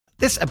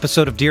This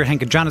episode of Dear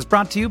Hank and John is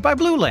brought to you by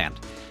Blue Land.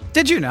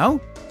 Did you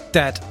know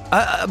that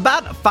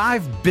about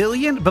 5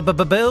 billion,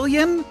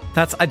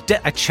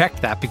 I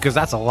checked that because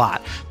that's a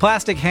lot,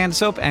 plastic hand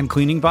soap and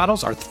cleaning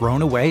bottles are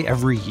thrown away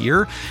every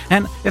year?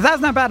 And if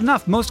that's not bad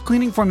enough, most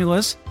cleaning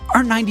formulas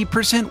are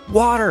 90%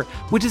 water,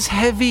 which is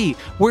heavy.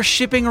 We're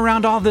shipping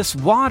around all this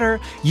water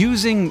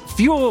using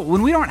fuel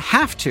when we don't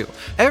have to.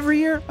 Every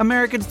year,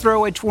 Americans throw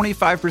away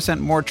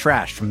 25% more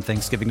trash from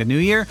Thanksgiving to New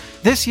Year.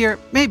 This year,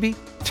 maybe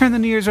turn the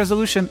New Year's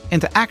resolution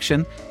into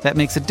action that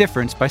makes a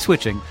difference by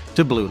switching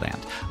to Blue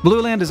Land.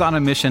 Blue Land is on a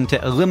mission to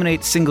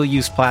eliminate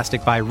single-use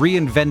plastic by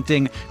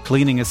reinventing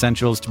cleaning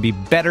essentials to be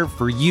better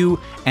for you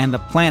and the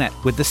planet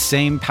with the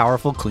same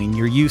powerful clean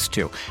you're used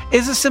to.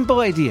 It's a simple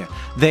idea.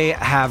 They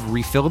have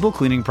refillable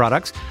cleaning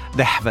products.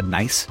 They have a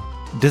nice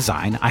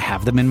design. I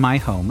have them in my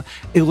home.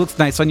 It looks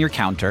nice on your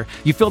counter.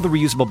 You fill the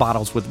reusable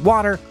bottles with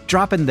water,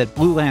 drop in the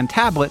Blue Land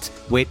tablets,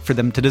 wait for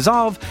them to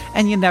dissolve,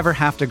 and you never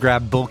have to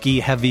grab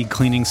bulky, heavy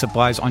cleaning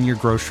supplies on your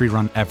grocery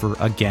run ever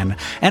again.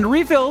 And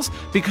refills,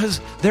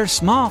 because they're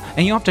small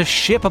and you don't have to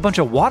ship a bunch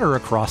of water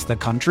across the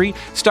country,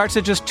 starts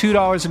at just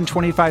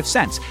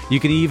 $2.25. You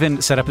can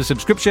even set up a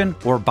subscription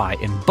or buy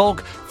in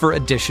bulk for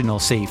additional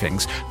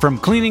savings. From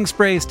cleaning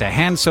sprays to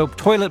hand soap,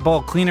 toilet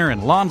bowl cleaner,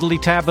 and laundry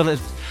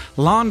tablets,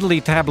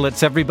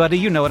 everybody,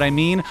 you know what I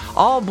mean.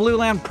 All Blue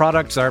Land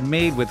products are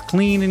made with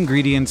clean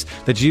ingredients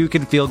that you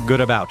can feel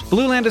good about.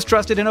 Blue Land is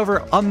trusted in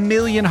over 1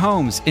 million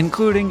homes,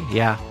 including,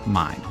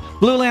 mine.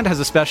 Blue Land has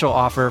a special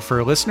offer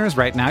for listeners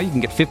right now. You can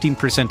get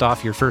 15%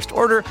 off your first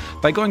order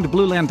by going to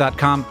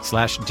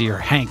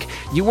blueland.com/dearhank.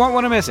 You won't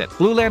want to miss it.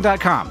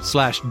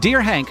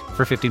 blueland.com/dearhank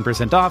for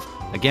 15% off.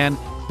 Again,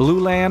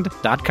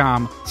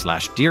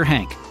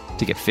 blueland.com/dearhank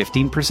to get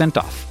 15%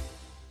 off.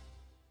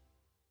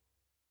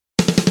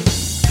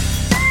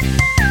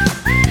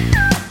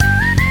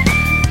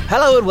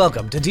 Hello and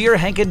welcome to Dear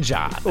Hank and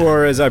John.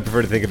 Or as I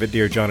prefer to think of it,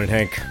 Dear John and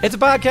Hank. It's a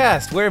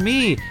podcast where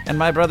me and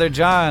my brother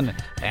John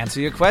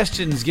answer your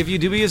questions, give you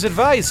dubious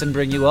advice, and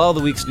bring you all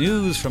the week's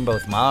news from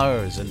both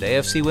Mars and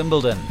AFC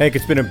Wimbledon. Hank,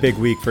 it's been a big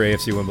week for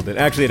AFC Wimbledon.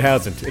 Actually, it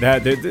hasn't.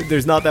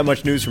 There's not that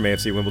much news from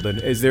AFC Wimbledon.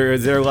 Is there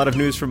a lot of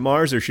news from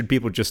Mars, or should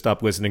people just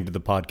stop listening to the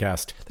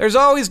podcast? There's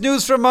always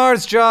news from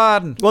Mars,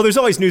 John. Well, there's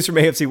always news from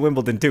AFC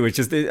Wimbledon, too. It's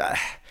just,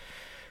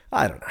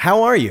 I don't know.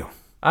 How are you?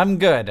 I'm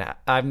good.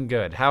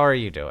 How are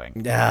you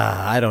doing?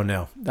 I don't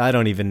know. I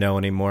don't even know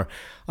anymore.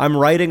 I'm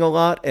writing a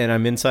lot, and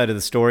I'm inside of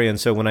the story, and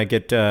so when I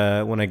get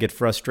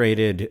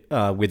frustrated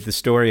with the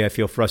story, I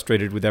feel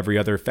frustrated with every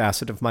other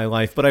facet of my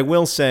life. But I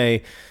will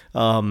say,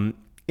 in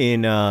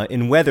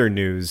weather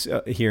news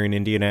here in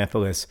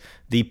Indianapolis,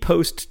 the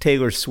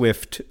post-Taylor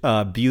Swift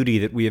beauty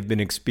that we have been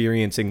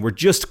experiencing, we're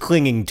just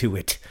clinging to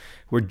it.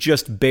 We're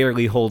just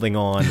barely holding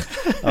on.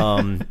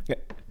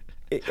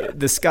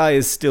 The sky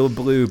is still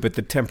blue, but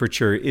the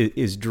temperature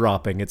is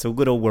dropping. It's a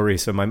little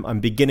worrisome. I'm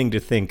beginning to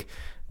think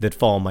that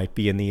fall might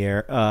be in the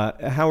air.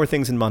 How are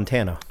things in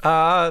Montana?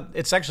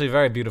 It's actually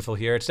very beautiful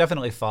here. It's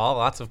definitely fall.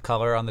 Lots of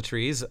color on the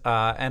trees.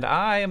 And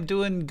I am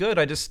doing good.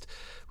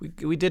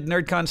 We did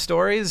NerdCon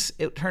stories.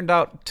 It turned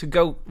out to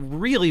go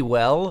really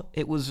well.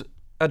 It was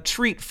a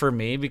treat for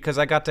me because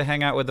I got to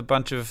hang out with a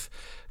bunch of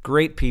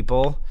great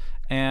people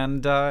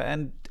and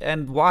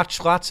watch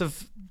lots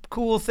of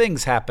cool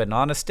things happen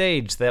on a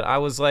stage that I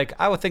was like,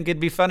 I would think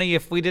it'd be funny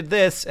if we did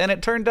this, and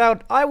it turned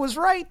out I was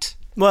right.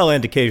 Well,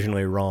 and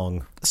occasionally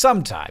wrong.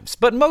 Sometimes,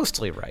 but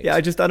mostly right. Yeah,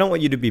 I don't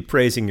want you to be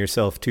praising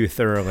yourself too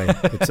thoroughly.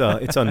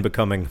 It's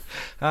unbecoming.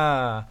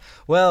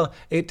 Well,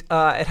 it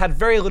had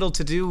very little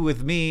to do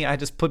with me. I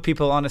just put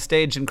people on a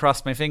stage and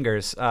crossed my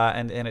fingers,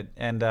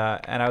 and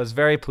I was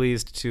very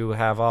pleased to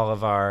have all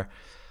of our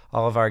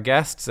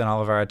guests and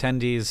all of our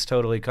attendees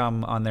totally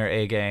come on their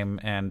A game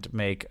and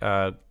make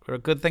a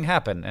good thing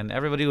happen. And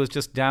everybody was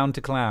just down to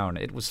clown.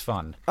 It was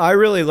fun. I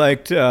really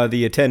liked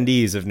the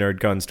attendees of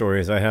NerdCon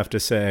Stories, I have to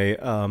say.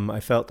 I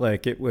felt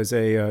like it was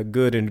a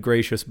good and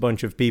gracious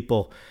bunch of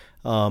people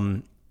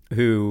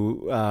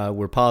who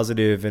were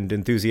positive and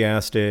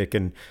enthusiastic.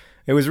 And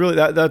it was really,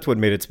 that's what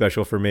made it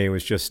special for me,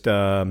 was just,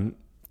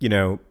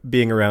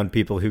 being around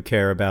people who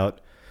care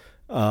about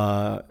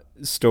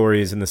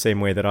stories in the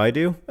same way that I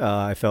do.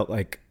 I felt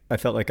like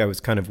I was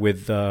kind of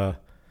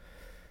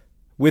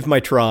with my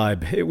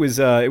tribe. It was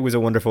a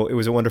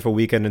wonderful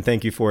weekend, and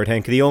thank you for it,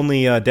 Hank. The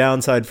only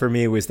downside for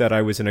me was that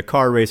I was in a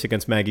car race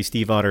against Maggie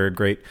Stiefvater, a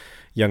great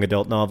young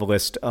adult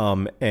novelist,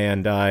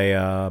 and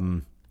I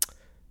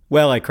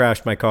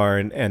crashed my car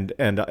and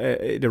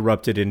it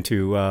erupted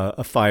into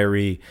a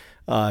fiery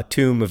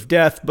tomb of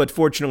death. But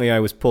fortunately, I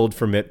was pulled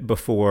from it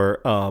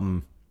before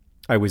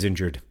I was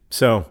injured.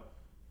 So,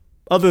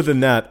 other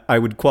than that, I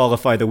would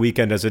qualify the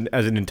weekend as an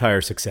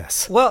entire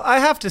success. Well, I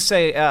have to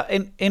say,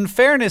 in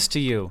fairness to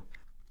you,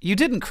 you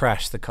didn't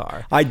crash the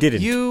car. I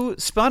didn't. You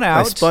spun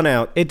out. I spun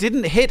out. It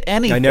didn't hit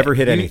anything. I never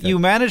hit anything. You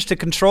managed to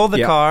control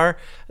the car,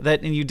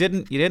 and you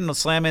didn't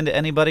slam into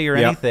anybody or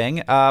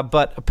anything.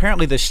 But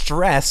apparently, the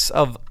stress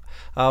of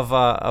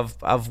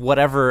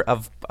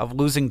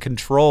losing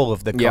control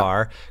of the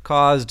car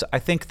caused, I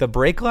think, the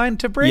brake line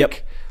to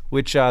break.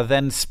 which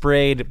then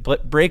sprayed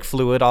brake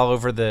fluid all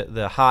over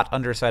the hot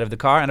underside of the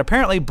car. And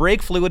apparently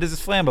brake fluid is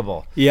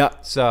flammable. Yeah.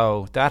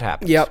 So that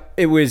happened. Yep.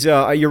 It was,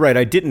 you're right,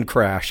 I didn't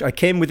crash. I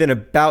came within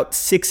about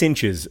 6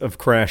 inches of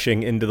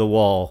crashing into the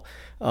wall.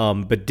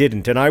 But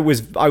didn't. And I was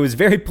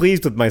very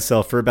pleased with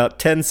myself for about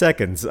 10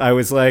 seconds. I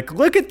was like,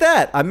 look at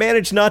that. I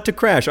managed not to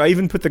crash. I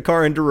even put the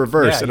car into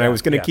reverse I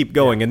was going to keep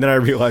going. And then I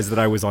realized that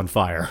I was on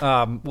fire.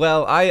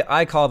 Well,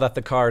 I call that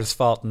the car's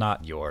fault,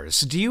 not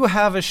yours. Do you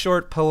have a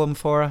short poem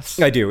for us?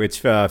 I do. It's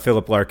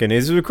Philip Larkin.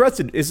 Is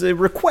a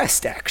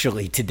request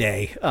actually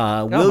today.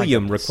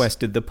 William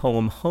requested the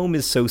poem Home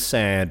is So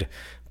Sad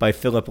by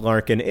Philip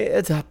Larkin.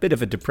 It's a bit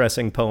of a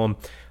depressing poem.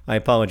 I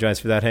apologize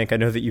for that, Hank. I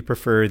know that you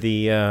prefer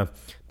the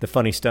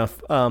funny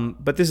stuff.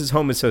 But this is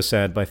Home is So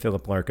Sad by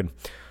Philip Larkin.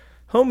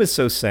 Home is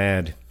so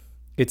sad.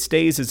 It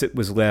stays as it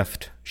was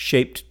left,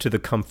 shaped to the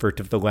comfort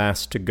of the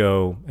last to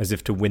go, as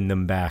if to win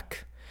them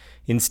back.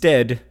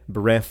 Instead,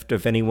 bereft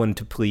of anyone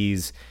to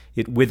please,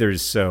 it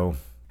withers so,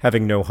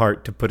 having no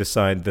heart to put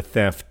aside the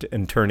theft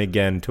and turn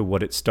again to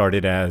what it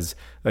started as,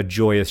 a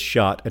joyous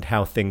shot at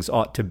how things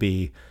ought to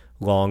be,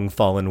 long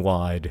fallen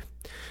wide.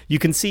 You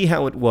can see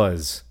how it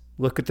was.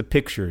 Look at the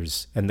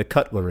pictures and the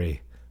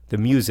cutlery, the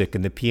music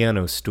and the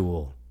piano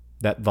stool,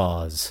 that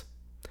vase.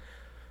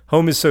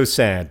 Home is So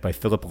Sad by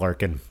Philip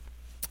Larkin.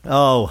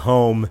 Oh,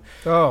 home.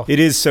 Oh. It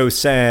is so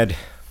sad.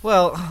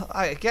 Well,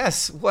 I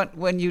guess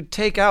when you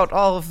take out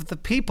all of the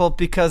people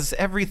because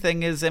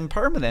everything is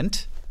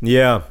impermanent.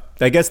 Yeah,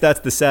 I guess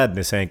that's the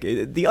sadness, Hank.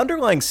 The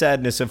underlying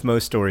sadness of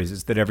most stories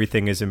is that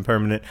everything is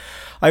impermanent.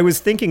 I was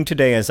thinking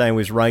today as I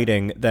was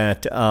writing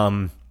that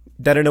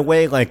that in a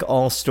way, like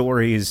all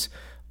stories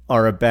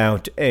are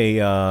about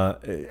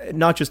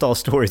not just all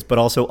stories, but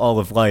also all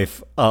of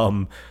life.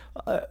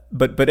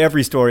 But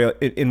every story,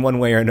 in one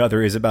way or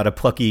another, is about a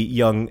plucky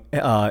young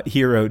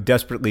hero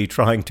desperately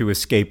trying to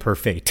escape her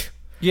fate.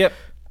 Yep.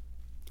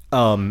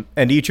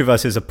 And each of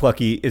us is a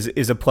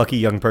plucky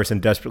young person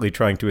desperately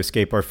trying to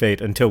escape our fate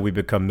until we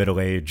become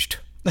middle-aged.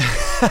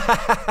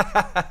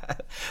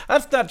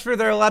 That's not true.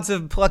 There are lots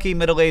of plucky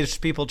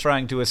middle-aged people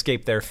trying to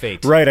escape their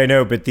fate. Right, I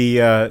know, but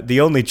the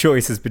only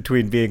choice is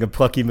between being a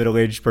plucky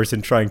middle-aged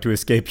person trying to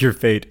escape your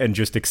fate and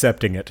just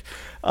accepting it.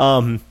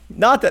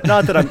 Not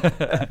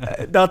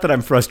that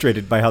I'm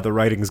frustrated by how the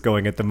writing's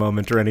going at the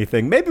moment or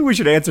anything. Maybe we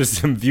should answer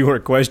some viewer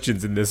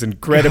questions in this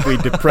incredibly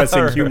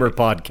depressing humor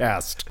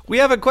podcast. We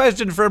have a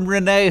question from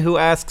Renee who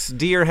asks,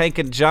 "Dear Hank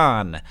and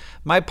John,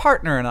 my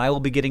partner and I will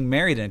be getting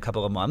married in a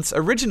couple of months.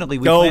 Originally,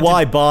 we planned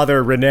why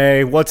bother,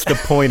 Renee? What's the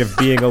point of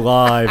being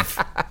alive?"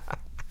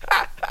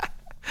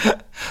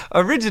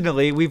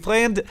 Originally, we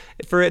planned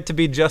for it to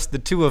be just the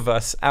two of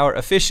us, our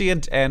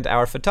officiant and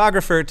our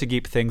photographer, to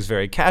keep things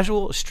very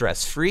casual,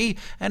 stress-free,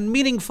 and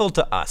meaningful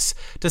to us.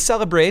 To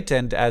celebrate,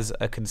 and as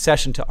a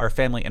concession to our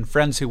family and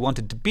friends who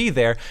wanted to be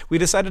there, we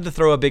decided to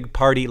throw a big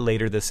party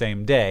later the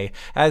same day.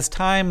 As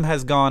time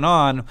has gone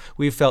on,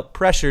 we've felt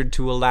pressured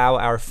to allow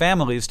our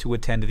families to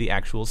attend the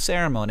actual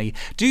ceremony.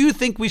 Do you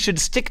think we should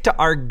stick to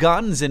our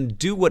guns and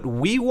do what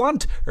we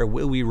want, or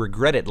will we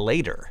regret it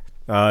later?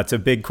 It's a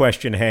big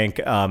question, Hank,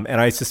 and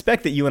I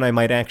suspect that you and I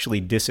might actually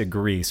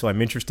disagree, so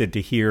I'm interested to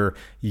hear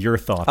your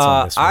thoughts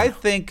on this one. I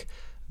think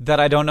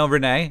that I don't know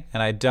Renee,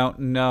 and I don't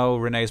know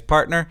Renee's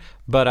partner,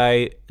 but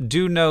I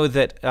do know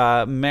that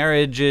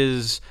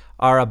marriages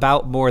are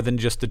about more than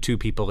just the two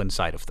people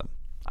inside of them.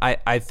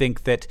 I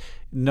think that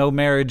no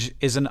marriage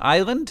is an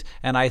island,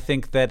 and I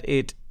think that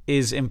it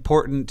was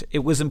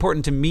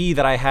important to me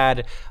that I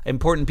had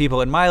important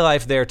people in my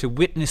life there to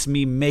witness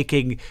me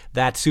making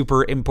that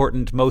super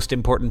important, most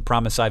important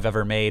promise I've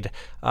ever made,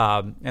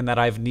 and that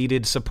I've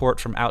needed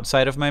support from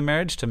outside of my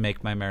marriage to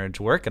make my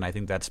marriage work. And I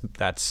think that's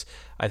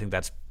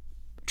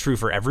true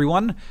for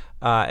everyone.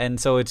 And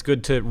so it's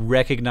good to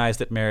recognize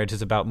that marriage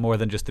is about more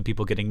than just the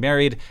people getting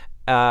married.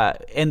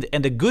 And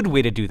a good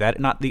way to do that,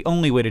 not the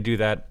only way to do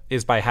that,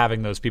 is by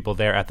having those people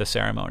there at the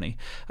ceremony.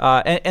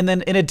 And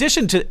then in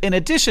addition to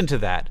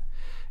that,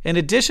 in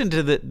addition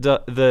to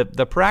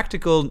the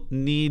practical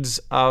needs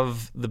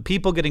of the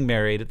people getting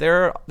married,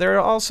 there are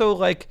also,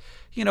 like,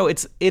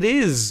 it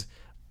is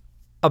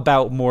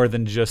about more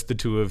than just the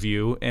two of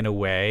you in a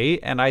way.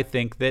 And I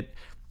think that,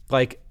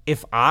 like,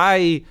 if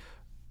I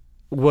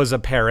was a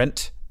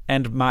parent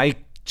and my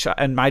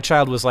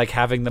child was like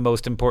having the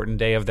most important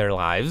day of their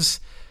lives,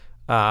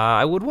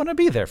 I would want to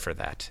be there for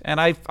that.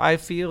 And I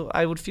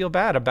would feel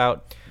bad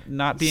about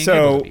not being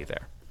able to be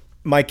there.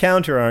 My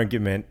counter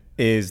argument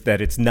is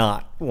that it's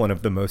not one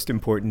of the most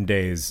important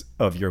days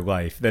of your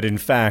life. That in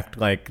fact,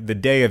 like, the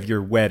day of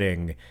your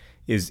wedding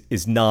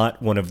is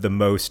not one of the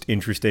most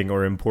interesting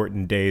or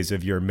important days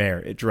of your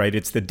marriage, right?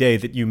 It's the day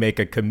that you make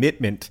a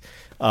commitment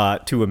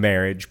to a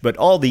marriage, but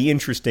all the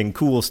interesting,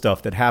 cool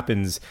stuff that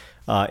happens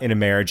in a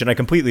marriage, and I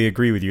completely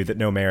agree with you that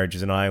no marriage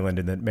is an island,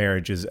 and that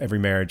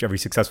every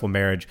successful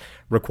marriage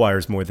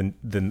requires more than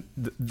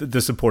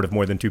the support of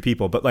more than two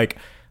people. But, like,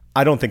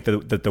 I don't think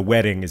that the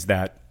wedding is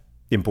that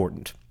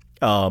important.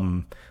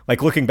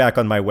 Like, looking back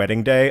on my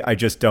wedding day, I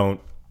just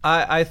don't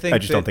think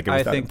it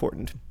was that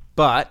important.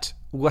 But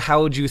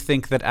how would you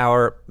think that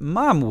our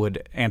mom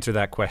would answer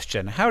that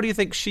question? How do you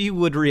think she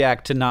would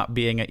react to not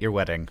being at your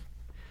wedding?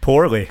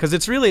 Poorly. Because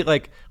it's really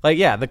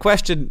the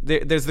question,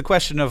 there's the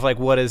question of like,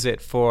 what is it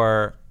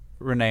for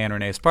Renee and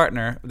Renee's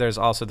partner? There's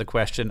also the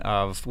question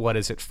of what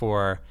is it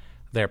for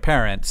their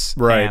parents?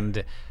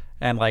 Right.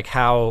 And like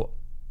how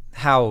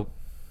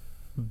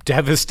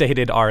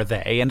devastated are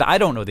they? And I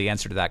don't know the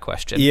answer to that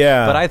question.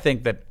 Yeah. But I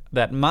think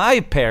that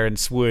my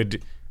parents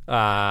would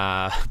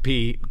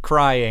be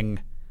crying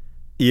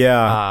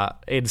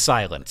in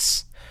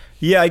silence.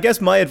 Yeah, I guess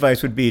my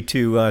advice would be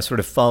to sort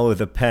of follow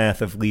the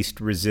path of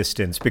least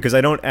resistance, because I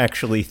don't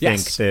actually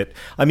think that,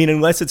 I mean,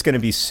 unless it's going to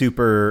be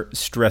super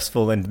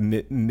stressful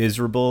and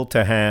miserable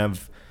to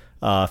have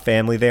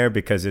family there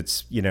because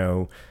it's,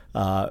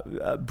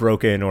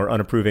 broken or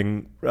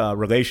unapproving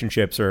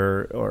relationships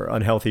or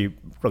unhealthy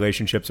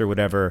relationships or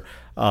whatever,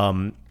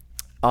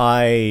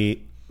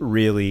 I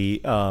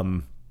really,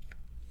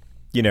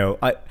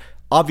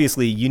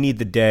 obviously you need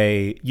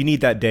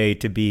that day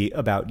to be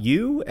about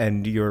you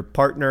and your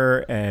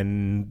partner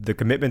and the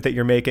commitment that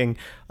you're making.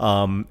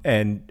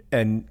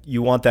 And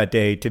you want that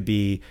day to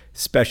be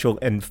special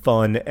and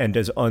fun and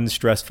as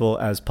unstressful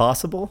as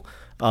possible.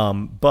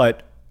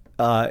 But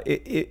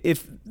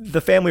if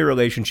the family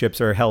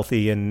relationships are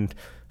healthy and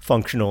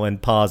functional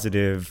and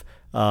positive,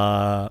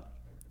 I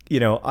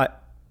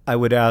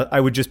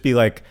would just be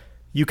like,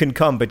 you can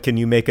come, but can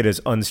you make it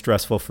as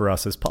unstressful for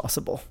us as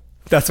possible?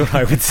 That's what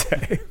I would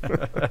say.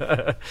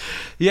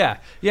 Yeah,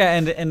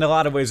 and in a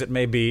lot of ways, it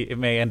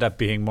may end up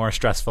being more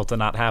stressful to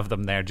not have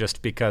them there,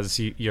 just because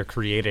you're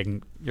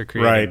creating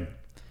right.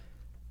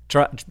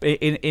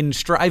 In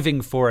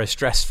striving for a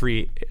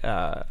stress-free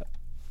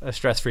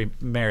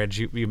marriage,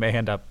 you may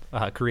end up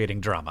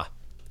creating drama.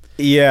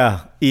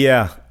 Yeah.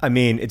 I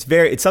mean,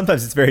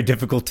 sometimes it's very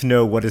difficult to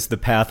know what is the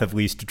path of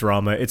least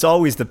drama. It's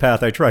always the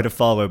path I try to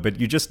follow, but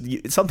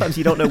sometimes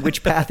you don't know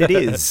which path it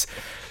is.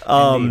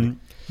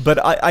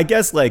 But I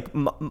guess like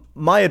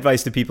my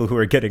advice to people who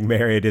are getting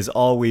married is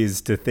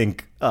always to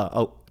think,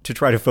 to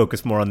try to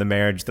focus more on the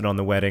marriage than on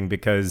the wedding,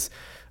 because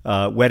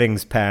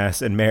weddings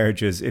pass and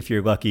marriages, if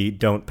you're lucky,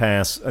 don't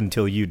pass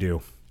until you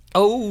do.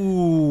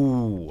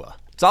 Oh,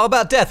 it's all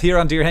about death here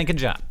on Dear Hank and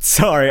John.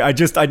 Sorry, I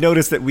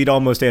noticed that we'd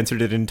almost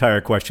answered an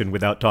entire question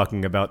without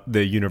talking about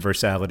the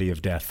universality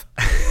of death.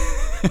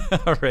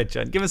 All right,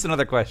 John, give us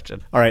another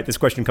question. All right, this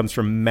question comes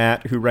from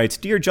Matt, who writes,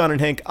 Dear John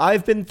and Hank,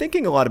 I've been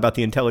thinking a lot about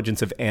the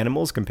intelligence of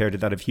animals compared to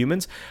that of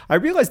humans. I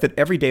realize that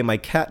every day my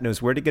cat knows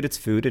where to get its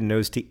food and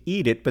knows to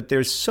eat it, but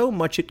there's so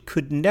much it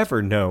could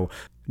never know.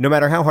 No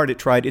matter how hard it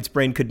tried, its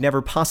brain could never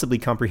possibly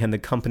comprehend the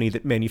company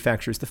that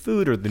manufactures the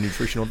food, or the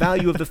nutritional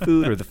value of the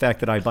food, or the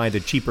fact that I buy the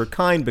cheaper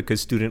kind because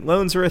student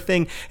loans are a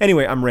thing.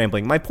 Anyway, I'm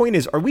rambling. My point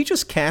is, are we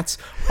just cats?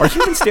 Are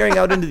humans staring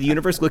out into the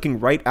universe looking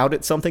right out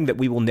at something that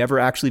we will never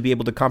actually be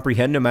able to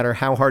comprehend no matter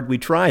how hard we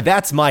try?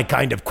 That's my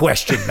kind of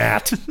question,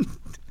 Matt.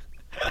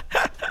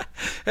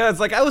 Yeah, it's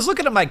like I was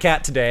looking at my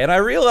cat today and I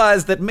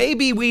realized that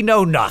maybe we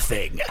know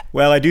nothing.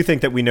 Well, I do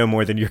think that we know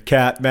more than your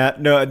cat, Matt.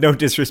 No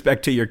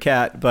disrespect to your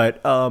cat,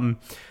 but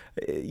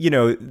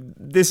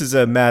this is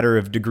a matter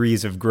of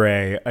degrees of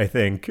gray, I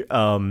think.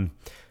 The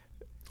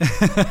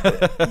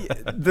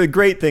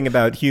great thing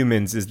about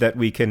humans is that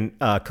we can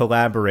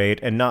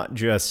collaborate, and not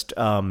just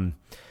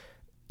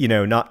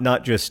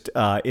not just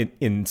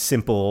in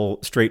simple,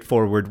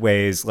 straightforward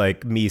ways,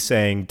 like me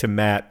saying to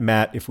Matt,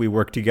 if we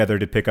work together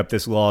to pick up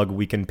this log,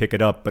 we can pick it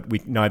up,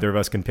 but neither of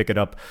us can pick it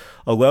up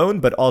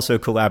alone, but also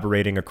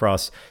collaborating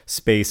across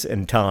space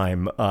and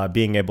time,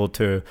 being able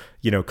to,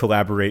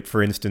 collaborate,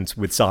 for instance,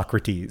 with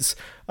Socrates.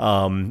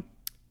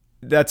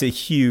 That's a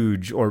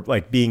huge, or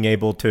like being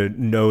able to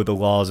know the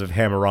laws of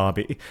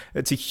Hammurabi.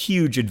 It's a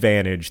huge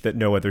advantage that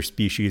no other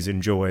species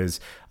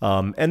enjoys.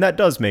 And that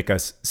does make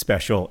us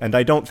special. And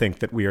I don't think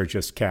that we are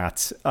just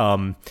cats.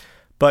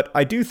 But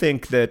I do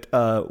think that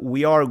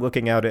we are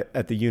looking out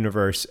at the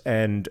universe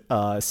and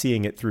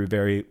seeing it through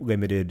very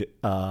limited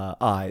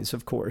eyes,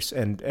 of course,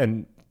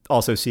 and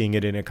also seeing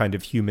it in a kind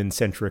of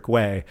human-centric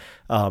way.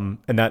 And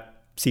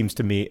that seems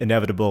to me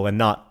inevitable and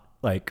not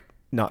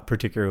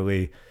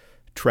particularly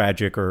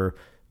tragic or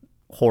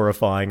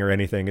horrifying or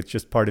anything. It's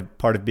just part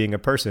of being a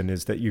person,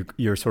 is that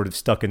you're sort of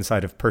stuck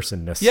inside of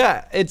personness.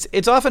 Yeah,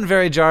 it's often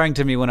very jarring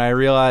to me when I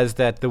realize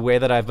that the way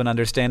that I've been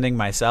understanding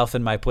myself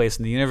and my place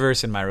in the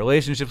universe and my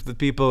relationships with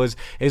people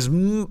is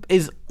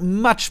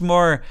much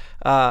more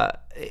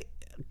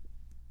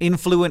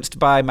influenced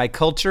by my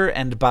culture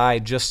and by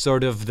just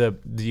sort of the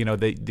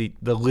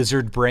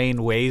lizard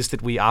brain ways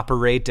that we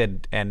operate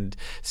and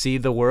see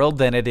the world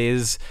than it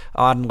is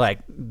on like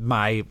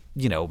my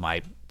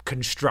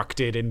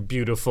constructed and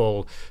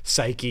beautiful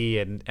psyche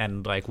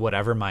and like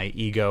whatever my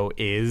ego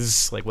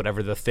is, like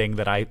whatever the thing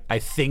that I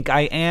think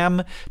I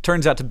am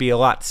turns out to be a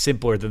lot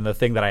simpler than the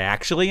thing that I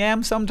actually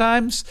am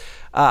sometimes.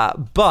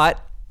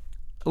 But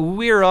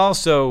we're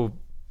also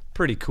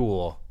pretty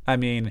cool. I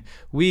mean,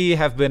 we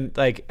have been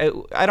like,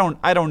 I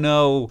don't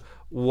know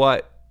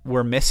what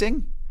we're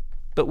missing,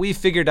 but we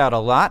figured out a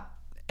lot.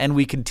 and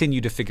we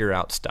continue to figure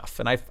out stuff.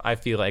 And I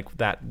feel like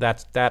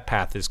that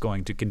path is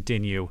going to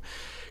continue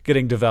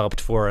getting developed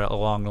for a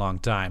long, long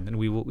time, and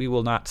we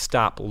will not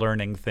stop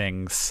learning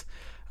things.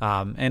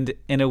 And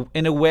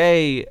in a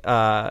way,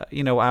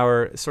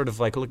 our sort of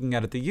like looking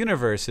at the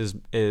universe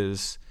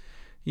is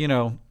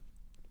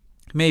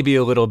maybe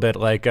a little bit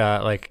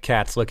like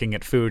cats looking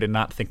at food and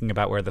not thinking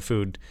about where the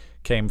food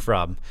came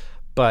from.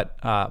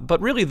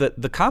 But really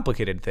the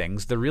complicated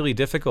things, the really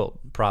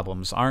difficult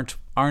problems aren't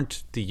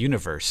the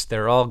universe.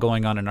 They're all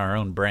going on in our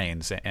own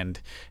brains and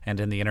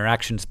in the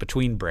interactions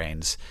between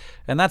brains.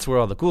 And that's where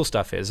all the cool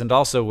stuff is, and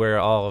also where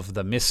all of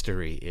the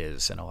mystery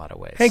is in a lot of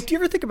ways. Hank, do you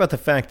ever think about the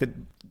fact that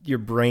your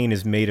brain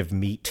is made of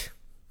meat?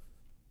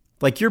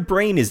 Like, your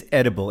brain is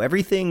edible.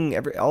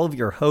 All of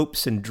your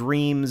hopes and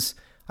dreams,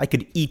 I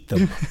could eat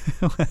them.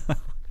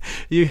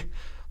 You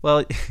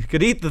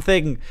could eat the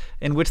thing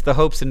in which the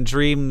hopes and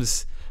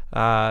dreams,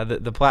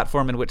 the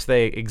platform in which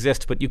they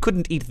exist, but you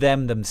couldn't eat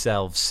them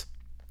themselves.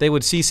 They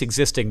would cease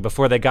existing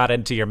before they got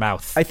into your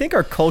mouth. I think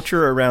our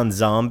culture around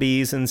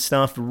zombies and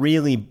stuff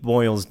really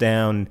boils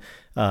down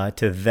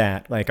to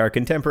that. Like, our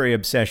contemporary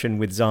obsession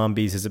with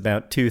zombies is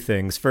about two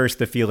things. First,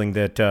 the feeling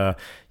that,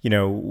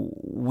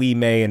 we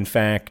may, in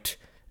fact,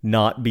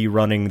 not be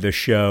running the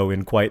show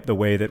in quite the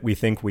way that we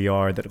think we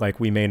are, that like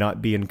we may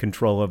not be in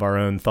control of our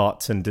own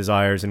thoughts and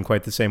desires in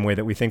quite the same way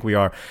that we think we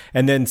are.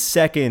 And then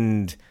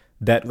second,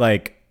 that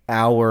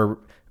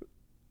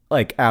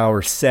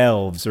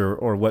ourselves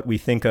or what we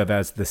think of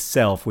as the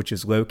self, which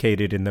is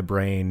located in the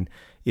brain,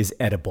 is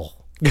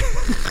edible.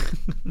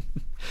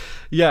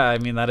 Yeah, I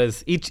mean, that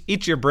is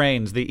eat your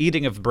brains. The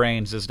eating of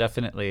brains is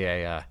definitely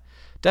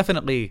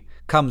definitely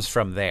comes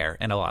from there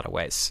in a lot of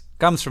ways.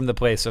 Comes from the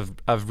place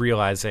of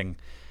realizing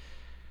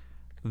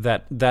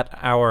that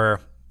the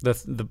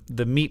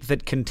meat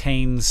that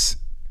contains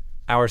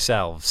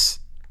ourselves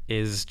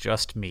is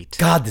just meat.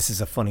 God, this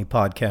is a funny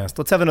podcast.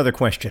 Let's have another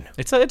question.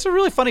 It's a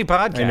really funny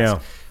podcast. I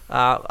know.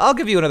 I'll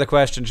give you another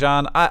question,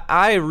 John.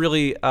 I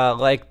really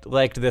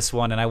liked this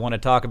one, and I want to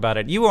talk about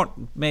it. You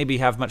won't maybe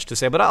have much to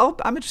say, but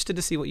I'm interested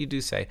to see what you do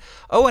say.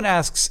 Owen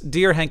asks,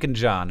 Dear Hank and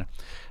John,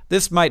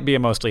 this might be a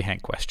mostly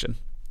Hank question.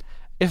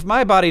 If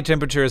my body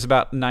temperature is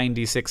about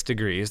 96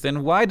 degrees,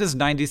 then why does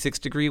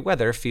 96-degree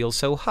weather feel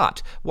so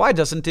hot? Why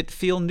doesn't it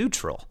feel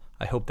neutral?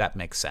 I hope that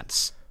makes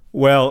sense.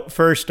 Well,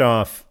 first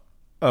off,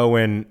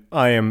 Owen,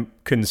 I am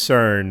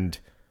concerned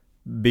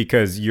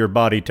because your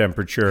body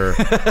temperature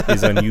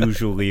is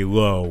unusually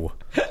low.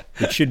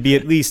 It should be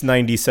at least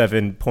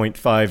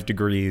 97.5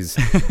 degrees,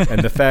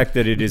 and the fact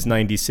that it is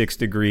 96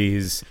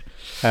 degrees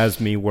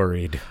has me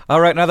worried. All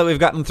right, now that we've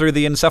gotten through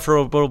the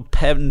insufferable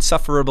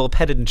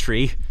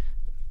pedantry,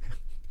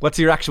 what's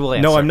your actual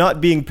answer? No, I'm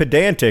not being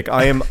pedantic.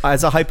 I am,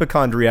 as a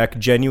hypochondriac,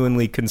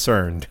 genuinely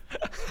concerned.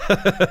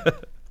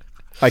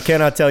 I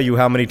cannot tell you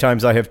how many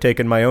times I have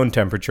taken my own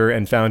temperature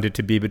and found it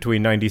to be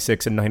between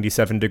 96 and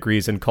 97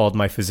 degrees and called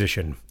my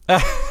physician.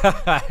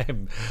 I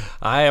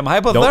am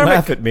hypothermic. Don't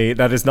laugh at me.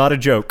 That is not a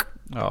joke.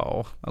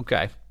 Oh,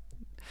 okay.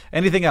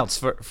 Anything else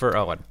for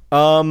Owen?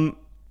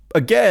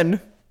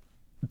 Again,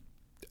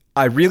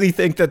 I really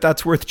think that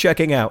that's worth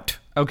checking out.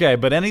 Okay,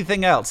 but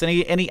anything else?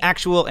 Any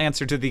actual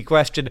answer to the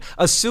question,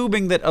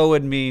 assuming that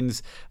Owen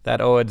means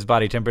that Owen's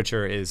body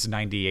temperature is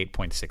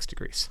 98.6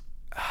 degrees?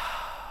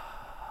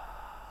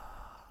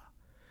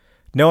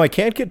 No, I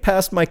can't get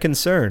past my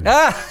concern.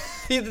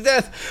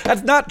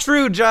 That's not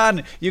true,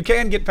 John. You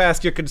can get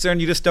past your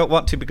concern. You just don't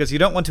want to because you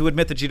don't want to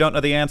admit that you don't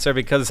know the answer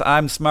because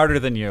I'm smarter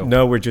than you.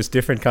 No, we're just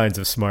different kinds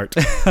of smart.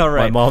 All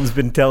right. My mom's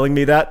been telling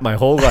me that my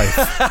whole life.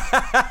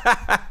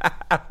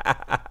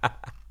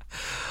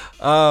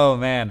 Oh,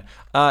 man.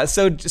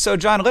 So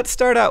John, let's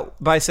start out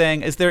by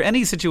saying, is there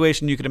any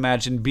situation you could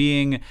imagine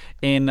being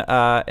in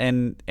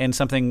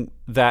something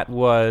that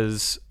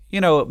was,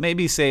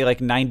 maybe say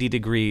like 90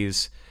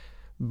 degrees,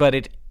 but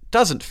it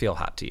doesn't feel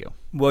hot to you?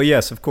 Well,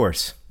 yes, of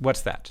course. What's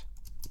that?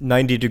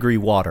 90-degree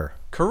water.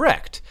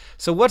 Correct.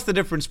 So what's the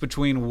difference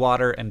between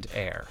water and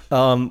air?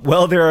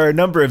 Well, there are a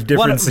number of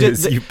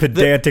differences, you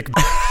pedantic...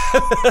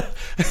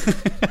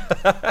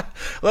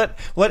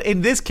 What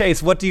in this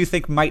case, what do you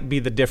think might be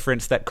the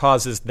difference that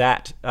causes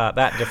that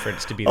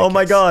difference to be the case? Oh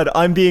my God,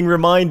 I'm being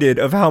reminded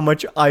of how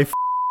much I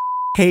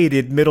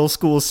hated middle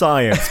school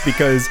science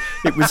because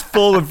it was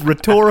full of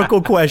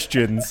rhetorical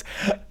questions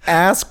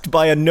asked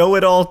by a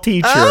know-it-all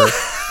teacher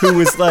who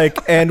was like,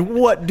 and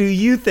what do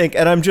you think?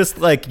 And I'm just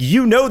like,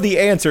 you know the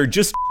answer,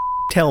 just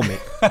tell me.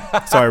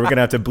 Sorry, we're going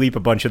to have to bleep a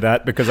bunch of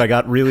that because I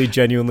got really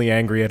genuinely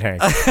angry at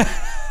Hank.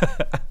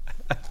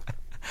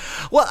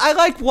 Well, I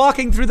like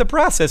walking through the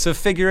process of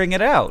figuring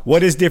it out.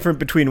 What is different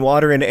between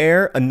water and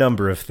air? A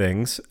number of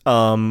things.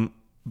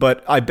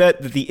 But I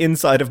bet that the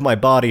inside of my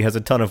body has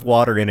a ton of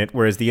water in it,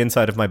 whereas the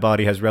inside of my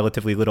body has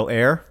relatively little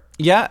air.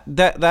 Yeah,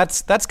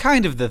 that's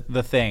kind of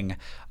the thing.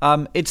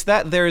 It's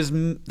that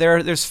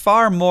there's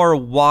far more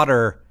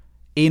water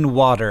in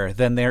water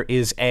than there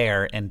is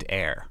air and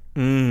air.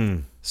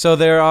 So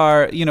there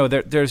are,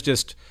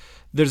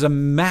 there's a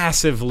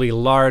massively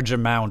large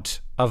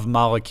amount of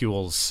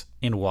molecules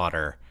in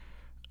water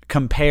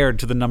compared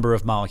to the number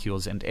of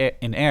molecules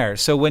in air.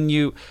 So when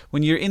you're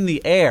in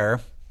the air,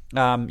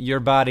 your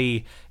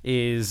body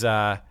is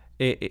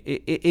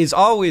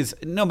always,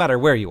 no matter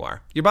where you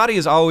are, your body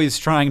is always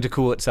trying to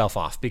cool itself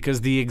off,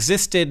 because the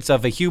existence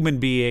of a human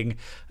being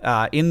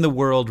in the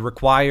world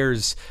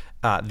requires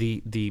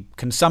the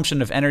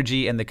consumption of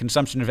energy, and the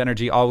consumption of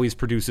energy always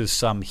produces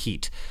some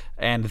heat.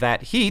 And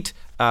that heat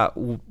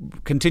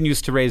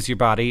continues to raise your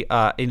body,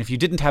 and if you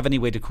didn't have any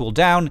way to cool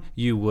down,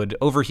 you would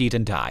overheat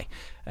and die.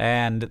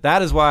 And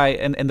that is why,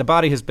 and the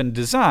body has been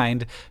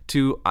designed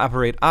to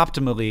operate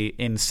optimally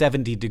in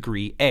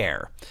 70-degree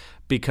air,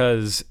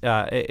 because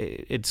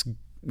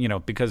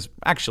because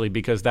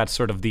that's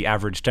sort of the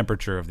average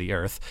temperature of the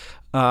Earth.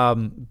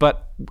 Not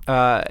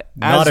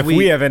if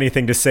we have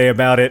anything to say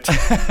about it.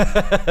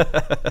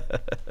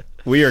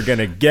 We are going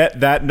to get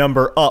that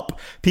number up.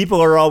 People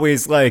are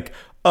always like,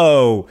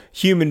 oh,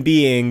 human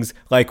beings,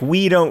 like,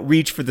 we don't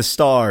reach for the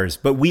stars,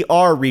 but we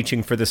are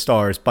reaching for the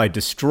stars by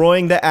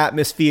destroying the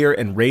atmosphere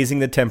and raising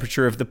the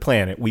temperature of the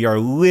planet. We are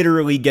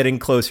literally getting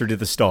closer to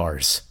the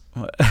stars.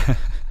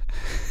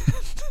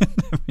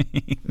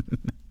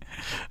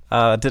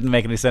 It didn't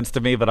make any sense to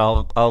me, but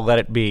I'll let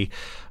it be.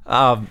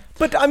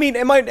 But I mean,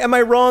 am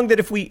I wrong that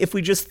if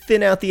we just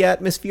thin out the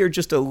atmosphere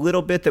just a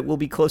little bit, that we'll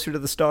be closer to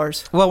the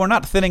stars? Well, we're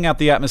not thinning out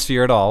the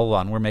atmosphere at all.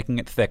 One, we're making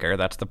it thicker.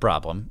 That's the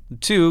problem.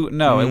 Two,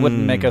 no, it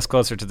wouldn't make us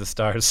closer to the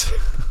stars.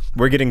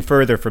 We're getting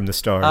further from the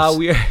stars.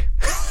 We are.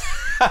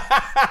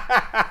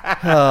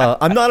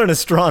 I'm not an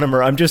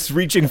astronomer. I'm just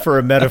reaching for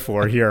a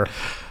metaphor here.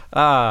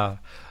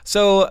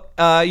 So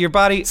your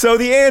body. So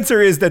the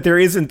answer is that there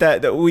isn't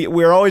that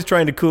we're always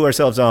trying to cool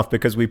ourselves off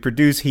because we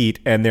produce heat,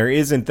 and there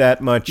isn't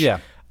that much. Yeah.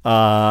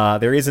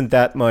 There isn't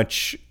that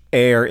much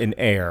air in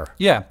air.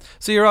 Yeah.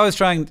 So you're always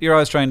trying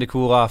to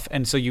cool off,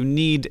 and so you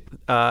need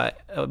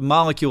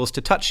molecules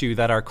to touch you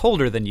that are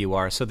colder than you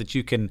are, so that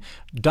you can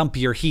dump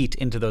your heat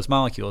into those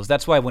molecules.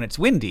 That's why when it's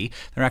windy,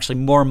 there are actually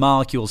more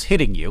molecules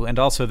hitting you, and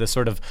also the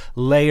sort of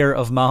layer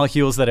of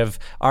molecules that have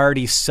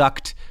already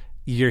sucked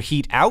your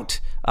heat out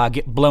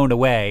get blown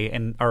away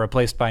and are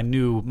replaced by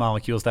new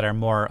molecules that are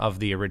more of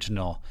the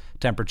original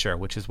temperature,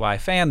 which is why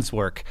fans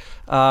work.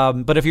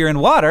 But if you're in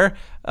water,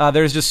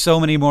 there's just so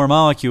many more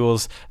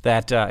molecules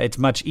that it's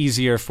much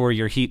easier for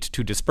your heat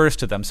to disperse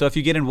to them. So if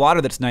you get in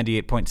water that's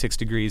 98.6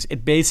 degrees,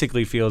 it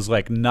basically feels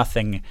like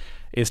nothing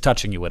is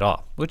touching you at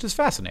all, which is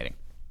fascinating.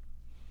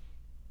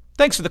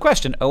 Thanks for the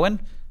question,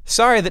 Owen.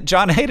 Sorry that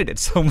John hated it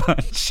so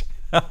much.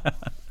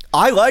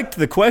 I liked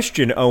the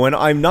question, Owen.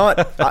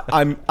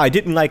 I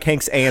didn't like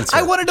Hank's answer.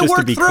 I wanted to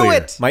work through clear.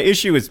 it. My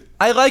issue is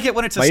I like it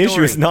when it's a story. My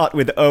issue is not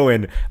with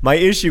Owen. My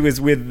issue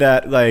is with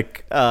that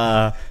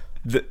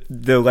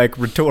the like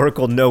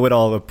rhetorical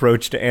know-it-all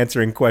approach to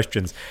answering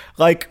questions.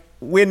 Like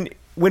when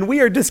we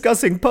are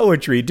discussing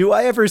poetry, do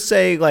I ever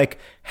say like,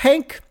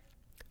 Hank,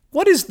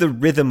 what is the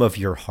rhythm of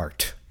your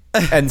heart?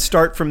 And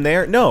start from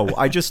there? No,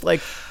 I just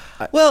like.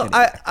 Well,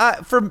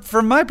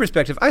 from my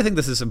perspective, I think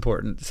this is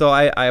important. So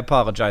I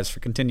apologize for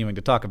continuing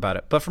to talk about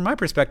it. But from my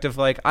perspective,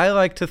 like, I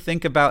like to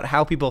think about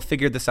how people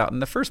figured this out in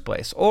the first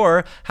place,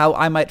 or how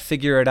I might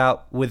figure it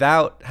out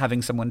without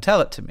having someone tell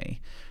it to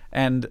me.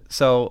 And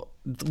so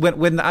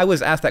when I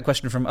was asked that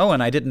question from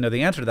Owen, I didn't know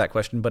the answer to that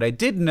question, but I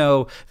did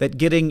know that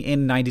getting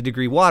in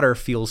 90-degree water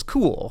feels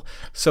cool.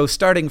 So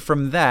starting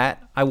from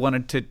that, I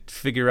wanted to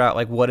figure out,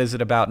 like, what is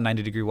it about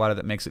 90-degree water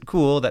that makes it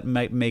cool, that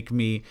might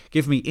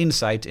give me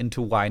insight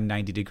into why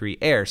 90-degree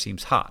air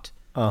seems hot.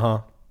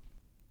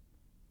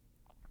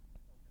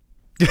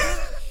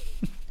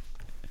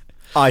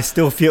 I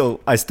still feel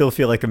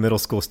like a middle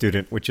school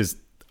student, which is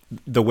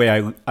the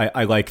way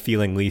I like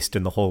feeling least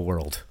in the whole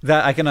world.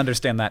 That I can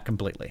understand that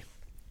completely.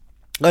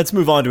 Let's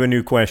move on to a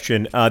new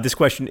question. This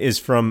question is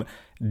from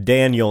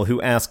Daniel, who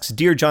asks,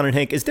 Dear John and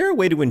Hank, is there a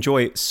way to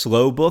enjoy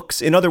slow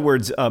books? In other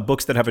words,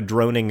 books that have a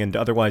droning and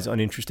otherwise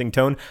uninteresting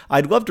tone.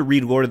 I'd love to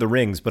read Lord of the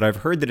Rings, but I've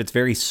heard that it's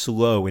very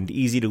slow and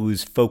easy to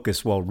lose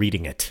focus while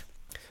reading it.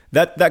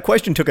 That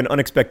question took an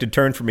unexpected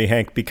turn for me,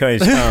 Hank,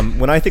 because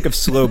when I think of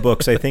slow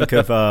books, I think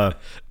of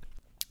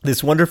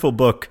this wonderful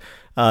book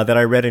that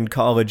I read in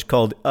college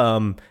called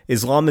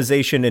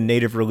Islamization and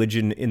Native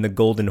Religion in the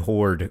Golden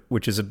Horde,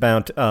 which is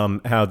about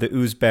how the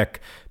Uzbek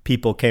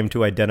people came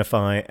to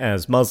identify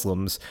as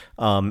Muslims.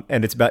 And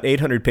it's about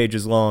 800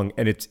 pages long,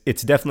 and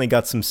it's definitely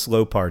got some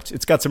slow parts.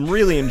 It's got some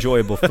really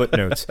enjoyable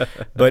footnotes,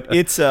 but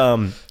it's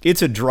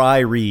a dry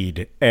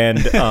read, and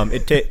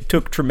it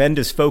took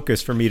tremendous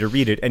focus for me to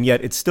read it, and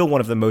yet it's still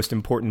one of the most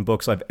important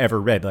books I've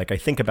ever read. Like, I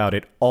think about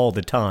it all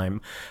the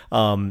time.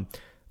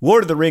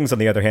 Lord of the Rings, on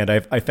the other hand,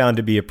 I found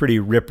to be a pretty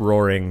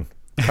rip-roaring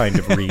kind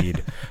of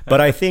read.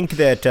 But I think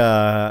that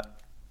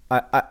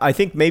I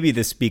think maybe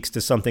this speaks to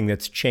something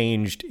that's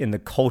changed in the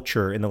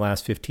culture in the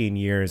last 15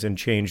 years, and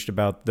changed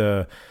about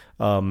the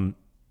kind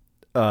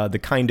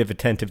of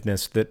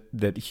attentiveness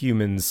that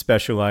humans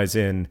specialize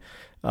in,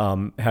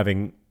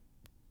 having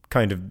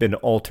kind of been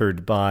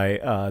altered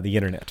by the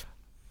internet.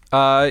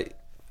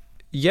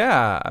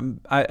 Yeah,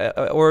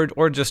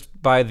 or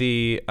just by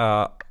the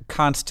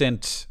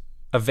constant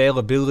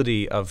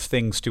availability of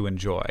things to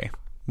enjoy.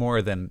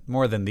 more than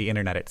the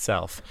internet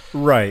itself.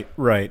 Right.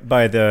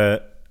 By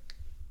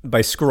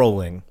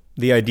scrolling,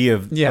 the idea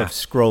of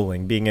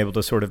scrolling, being able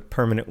to sort of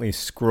permanently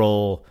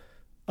scroll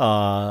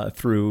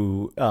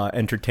through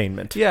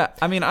entertainment. Yeah,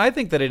 I mean, I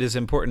think that it is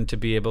important to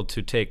be able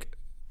to take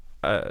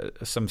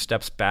some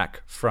steps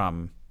back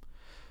from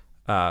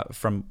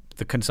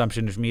the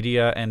consumption of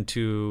media and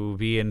to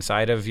be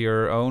inside of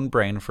your own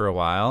brain for a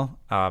while.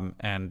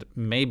 And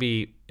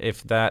maybe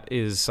if that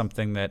is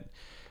something that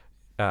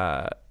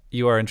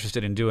you are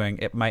interested in doing,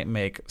 it might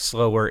make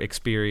slower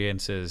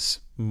experiences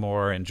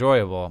more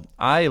enjoyable.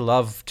 I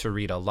love to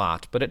read a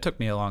lot, but it took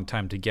me a long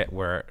time to get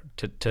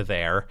to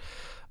there.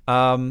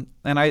 And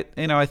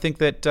I think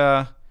that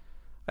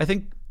I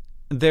think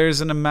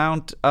there's an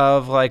amount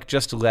of like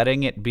just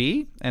letting it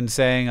be and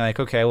saying like,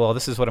 okay, well,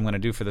 this is what I'm going to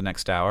do for the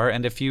next hour.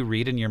 And if you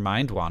read and your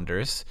mind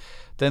wanders,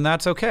 then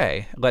that's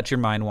okay. Let your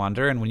mind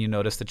wander. And when you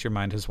notice that your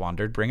mind has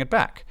wandered, bring it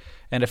back.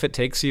 And if it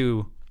takes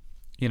you,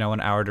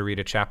 an hour to read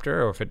a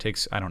chapter, or if it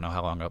takes, I don't know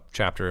how long a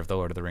chapter of The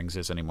Lord of the Rings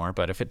is anymore,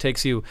 but if it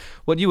takes you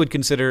what you would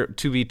consider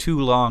to be too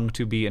long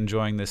to be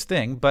enjoying this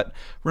thing, but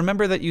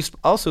remember that you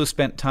also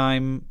spent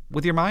time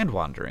with your mind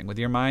wandering, with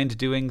your mind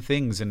doing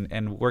things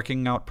and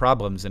working out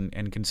problems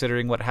and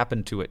considering what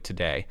happened to it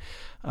today.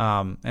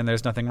 And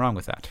there's nothing wrong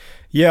with that.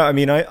 Yeah, I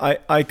mean,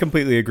 I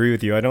completely agree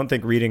with you. I don't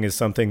think reading is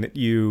something that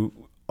you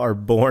are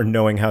born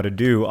knowing how to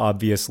do,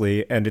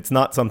 obviously, and it's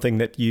not something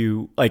that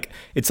you like.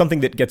 It's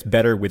something that gets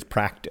better with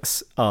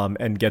practice,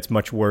 and gets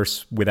much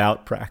worse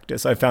without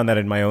practice. I found that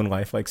in my own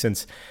life. Like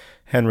since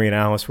Henry and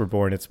Alice were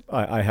born,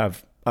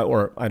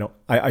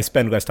 I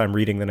spend less time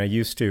reading than I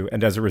used to,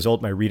 and as a result,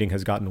 my reading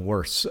has gotten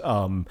worse.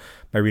 My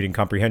reading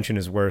comprehension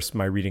is worse.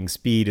 My reading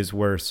speed is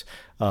worse.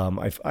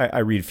 I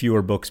read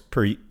fewer books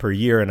per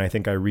year, and I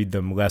think I read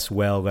them less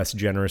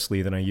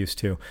generously than I used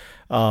to,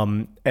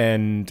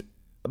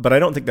 But I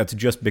don't think that's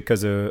just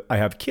because I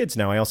have kids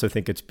now. I also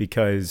think it's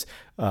because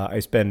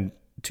I spend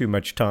too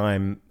much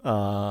time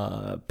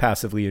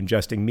passively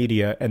ingesting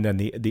media, and then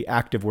the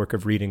active work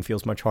of reading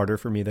feels much harder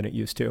for me than it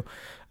used to.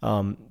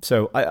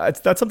 So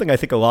that's something I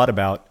think a lot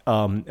about,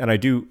 and I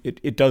do.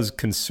 It does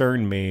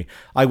concern me.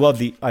 I love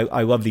the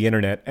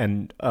internet,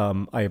 and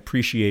I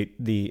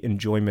appreciate the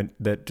enjoyment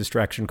that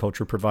distraction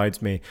culture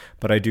provides me.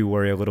 But I do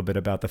worry a little bit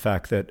about the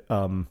fact that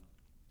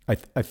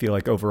I feel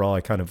like overall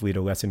I kind of lead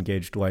a less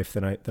engaged life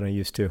than I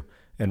used to,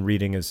 and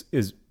reading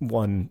is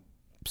one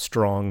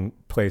strong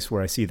place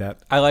where I see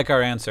that. I like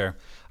our answer.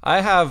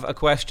 I have a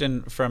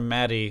question from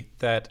Maddie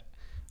that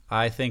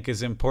I think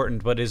is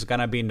important but is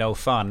going to be no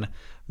fun.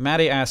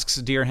 Maddie asks,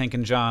 Dear Hank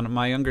and John,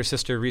 my younger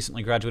sister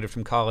recently graduated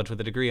from college with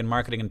a degree in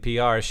marketing and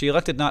PR. She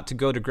elected not to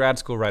go to grad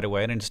school right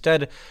away and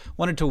instead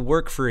wanted to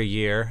work for a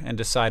year and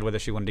decide whether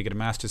she wanted to get a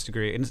master's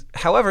degree.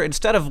 However,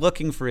 instead of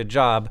looking for a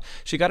job,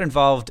 she got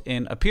involved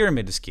in a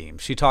pyramid scheme.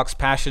 She talks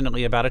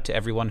passionately about it to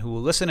everyone who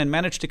will listen and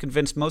managed to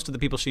convince most of the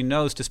people she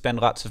knows to spend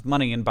lots of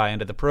money and buy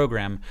into the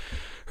program.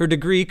 Her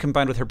degree,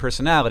 combined with her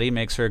personality,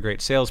 makes her a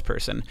great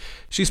salesperson.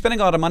 She's spending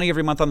a lot of money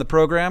every month on the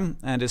program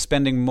and is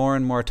spending more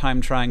and more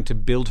time trying to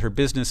build her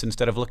business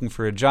instead of looking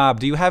for a job.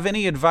 Do you have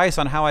any advice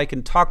on how I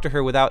can talk to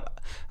her without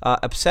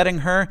upsetting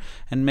her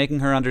and make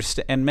her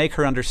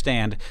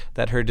understand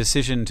that her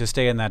decision to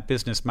stay in that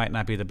business might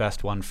not be the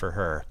best one for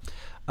her?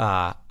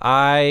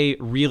 I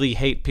really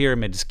hate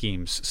pyramid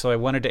schemes, so I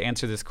wanted to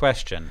answer this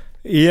question.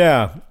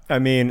 Yeah, I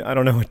mean, I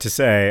don't know what to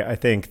say. I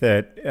think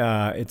that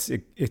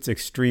it's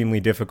extremely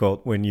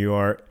difficult when you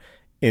are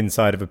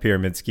inside of a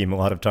pyramid scheme a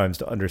lot of times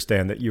to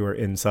understand that you are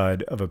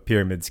inside of a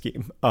pyramid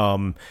scheme.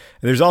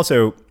 There's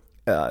also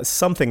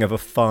something of a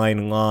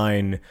fine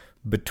line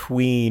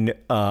between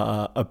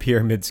a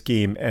pyramid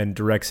scheme and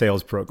direct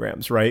sales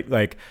programs, right?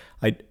 Like,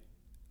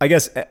 I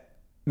guess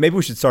maybe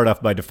we should start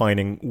off by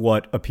defining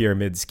what a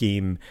pyramid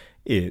scheme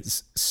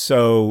is.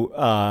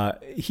 So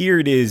here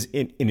it is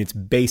in its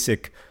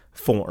basic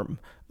form.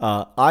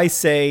 I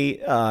say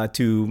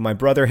to my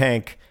brother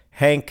Hank,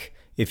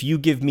 if you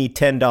give me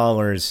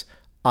 $10,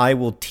 I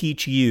will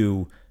teach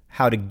you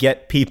how to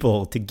get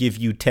people to give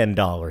you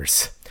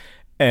 $10.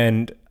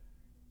 And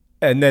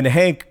then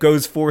Hank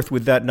goes forth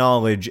with that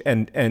knowledge,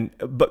 and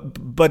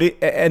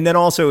then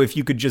also if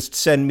you could just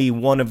send me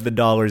one of the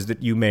dollars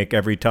that you make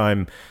every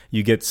time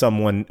you get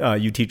someone,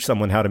 you teach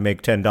someone how to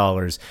make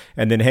 $10,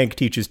 and then Hank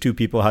teaches two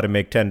people how to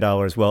make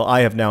 $10. Well,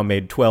 I have now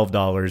made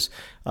 $12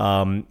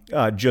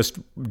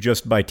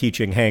 just by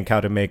teaching Hank how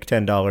to make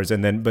 $10,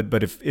 and then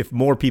but if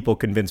more people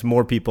convince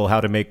more people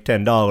how to make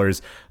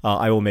 $10,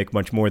 I will make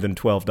much more than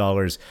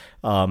 $12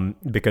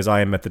 because I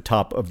am at the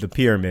top of the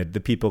pyramid. The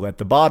people at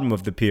the bottom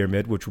of the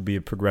pyramid, which will be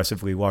a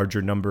progressively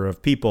larger number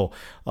of people,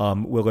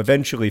 will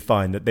eventually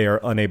find that they are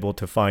unable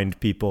to find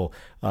people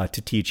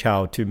to teach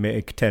how to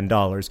make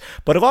 $10.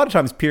 But a lot of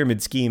times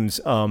pyramid schemes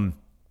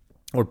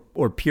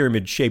or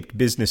pyramid-shaped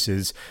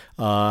businesses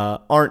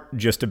aren't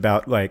just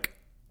about like,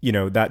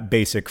 that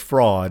basic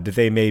fraud.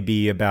 They may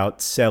be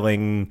about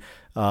selling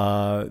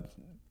some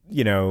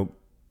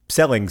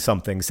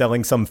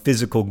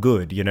physical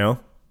good,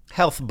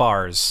 Health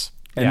bars.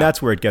 And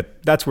that's where it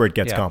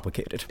gets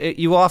complicated.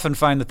 You often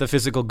find that the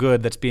physical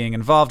good that's being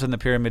involved in the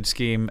pyramid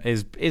scheme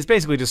is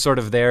basically just sort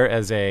of there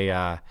as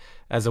a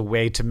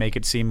way to make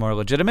it seem more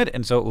legitimate,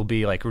 and so it will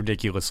be like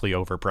ridiculously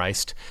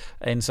overpriced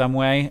in some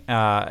way.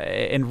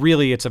 And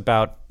really, it's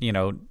about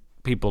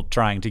people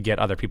trying to get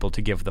other people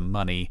to give them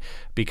money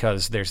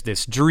because there's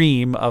this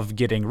dream of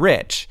getting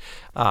rich,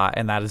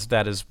 and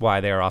that is why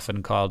they are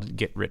often called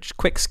get rich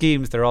quick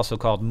schemes. They're also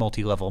called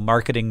multi-level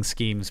marketing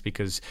schemes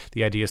because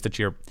the idea is that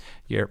you're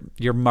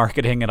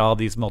marketing at all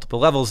these multiple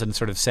levels and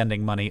sort of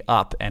sending money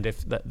up. And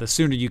if the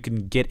sooner you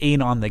can get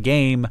in on the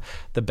game,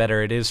 the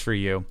better it is for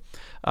you.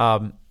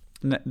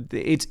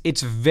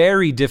 It's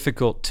very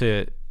difficult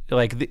to.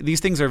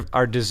 These things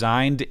are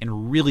designed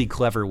in really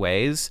clever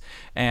ways,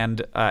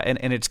 and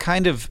it's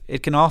kind of,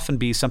 it can often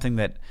be something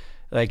that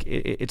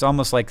it's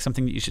almost like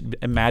something that you should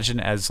imagine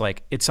as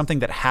it's something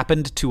that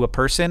happened to a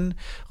person,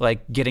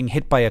 like getting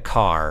hit by a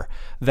car,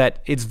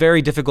 that it's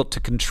very difficult to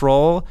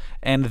control,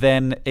 and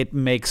then it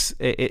makes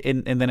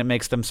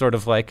them sort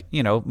of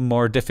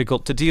more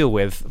difficult to deal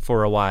with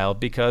for a while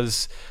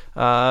because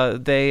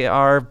they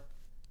are.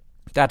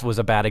 That was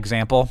a bad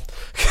example.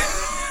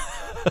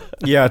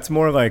 Yeah, it's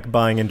more like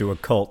buying into a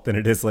cult than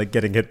it is like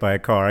getting hit by a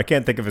car. I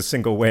can't think of a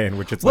single way in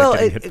which it's like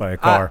getting hit by a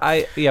car.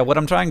 What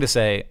I'm trying to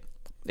say,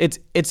 it's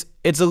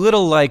a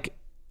little like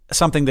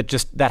something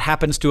that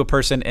happens to a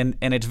person, and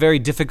it's very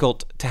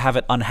difficult to have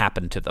it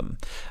unhappen to them.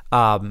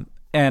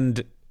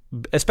 And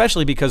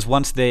especially because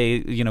once they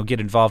get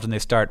involved and they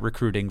start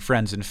recruiting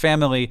friends and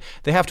family,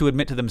 they have to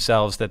admit to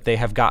themselves that they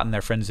have gotten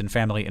their friends and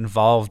family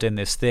involved in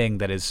this thing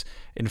that is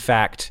in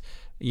fact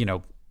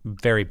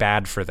very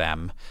bad for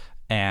them.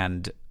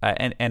 And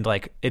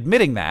like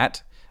admitting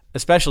that,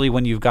 especially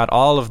when you've got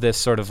all of this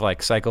sort of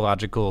like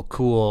psychological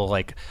cool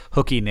like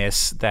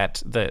hookiness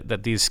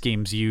that these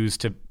schemes use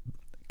to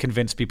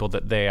convince people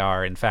that they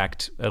are in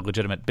fact a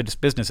legitimate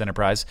business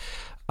enterprise,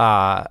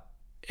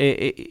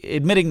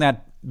 admitting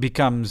that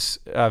becomes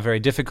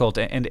very difficult,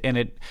 and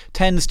it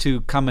tends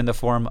to come in the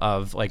form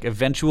of like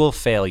eventual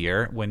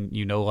failure when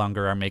you no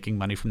longer are making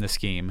money from the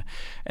scheme,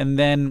 and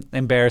then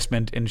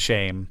embarrassment and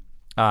shame.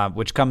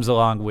 Which comes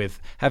along with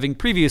having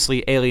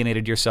previously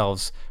alienated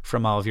yourselves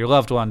from all of your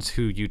loved ones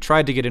who you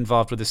tried to get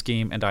involved with the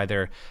scheme and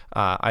either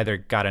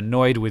got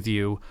annoyed with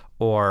you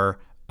or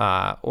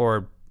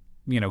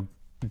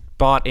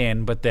bought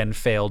in but then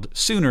failed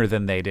sooner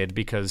than they did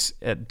because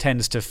it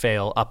tends to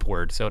fail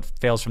upward, so it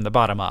fails from the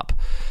bottom up,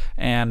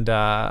 and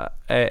that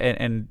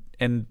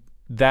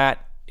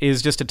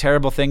is just a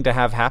terrible thing to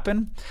have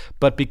happen.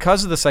 But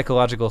because of the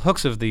psychological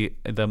hooks of the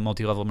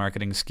multi-level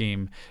marketing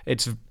scheme,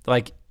 it's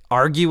like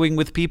arguing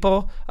with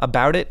people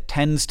about it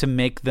tends to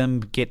make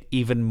them get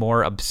even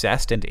more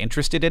obsessed and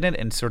interested in it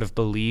and sort of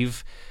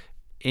believe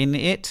in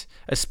it,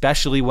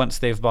 especially once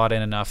they've bought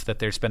in enough that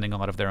they're spending a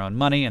lot of their own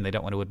money and they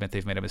don't want to admit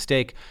they've made a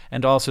mistake.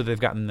 And also they've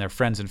gotten their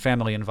friends and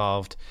family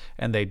involved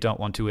and they don't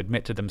want to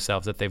admit to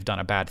themselves that they've done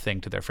a bad thing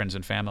to their friends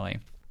and family.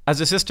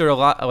 As a sister, a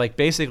lot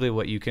basically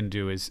what you can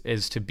do is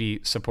to be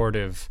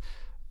supportive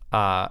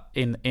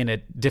in a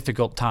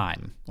difficult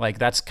time. Like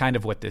that's kind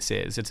of what this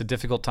is. It's a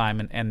difficult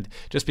time, and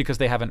just because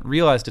they haven't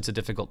realized it's a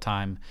difficult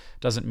time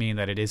doesn't mean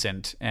that it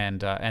isn't.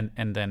 And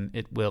then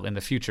it will in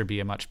the future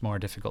be a much more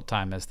difficult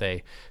time as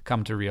they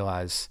come to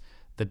realize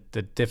the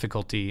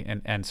difficulty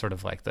and sort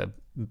of like the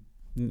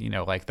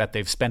like that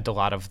they've spent a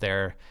lot of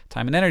their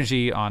time and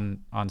energy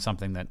on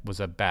something that was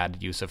a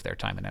bad use of their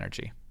time and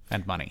energy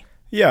and money.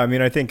 Yeah, I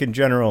mean, I think in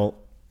general,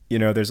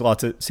 there's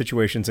lots of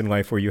situations in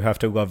life where you have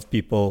to love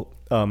people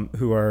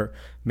who are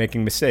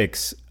making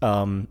mistakes.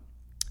 I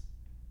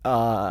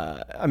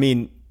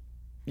mean,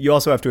 you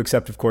also have to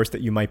accept, of course, that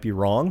you might be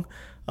wrong,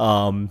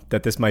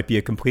 that this might be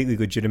a completely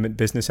legitimate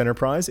business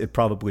enterprise. It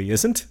probably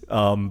isn't,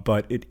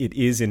 but it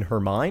is in her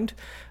mind.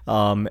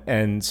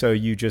 And so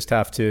you just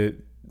have to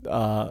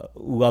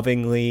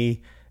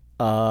lovingly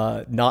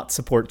not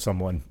support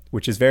someone,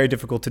 which is very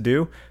difficult to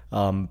do.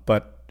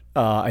 But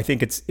I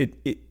think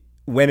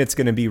when it's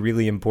going to be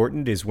really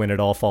important is when it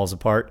all falls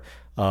apart,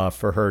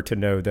 for her to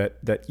know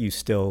that you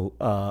still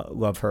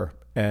love her,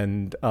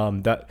 and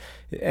that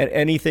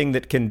anything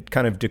that can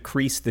kind of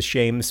decrease the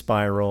shame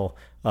spiral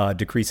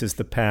decreases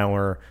the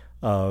power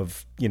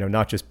of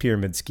not just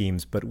pyramid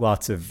schemes, but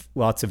lots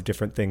of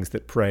different things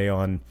that prey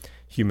on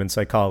human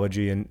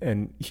psychology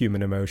and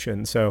human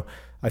emotion. So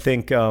I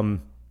think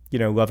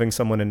loving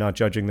someone and not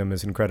judging them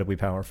is incredibly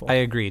powerful. I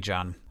agree,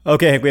 John.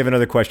 Okay, Hank, we have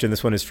another question.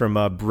 This one is from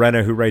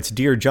Brenna, who writes,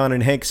 Dear John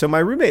and Hank, so my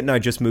roommate and I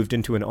just moved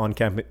into an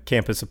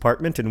on-campus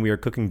apartment and we are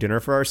cooking dinner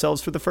for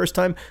ourselves for the first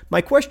time.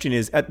 My question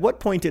is, at what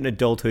point in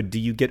adulthood do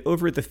you get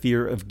over the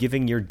fear of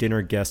giving your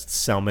dinner guests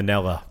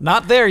salmonella?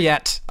 Not there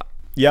yet.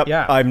 Yep,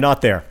 yeah. I'm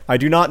not there. I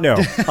do not know.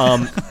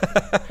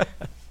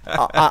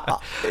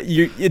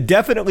 You're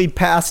definitely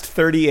past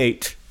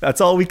 38.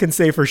 That's all we can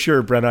say for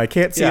sure, Brenna. I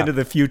can't see into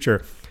the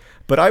future.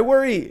 But I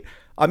worry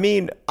I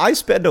mean, I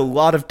spend a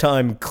lot of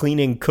time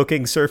cleaning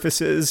cooking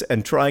surfaces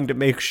and trying to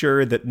make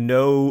sure that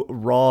no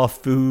raw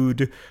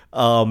food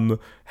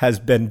has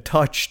been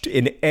touched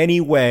in any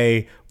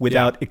way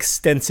without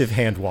extensive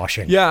hand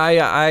washing.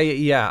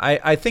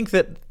 I think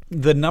that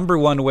the number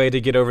one way to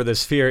get over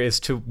this fear is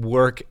to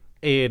work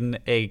in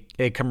a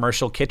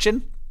commercial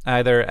kitchen.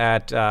 Either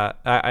at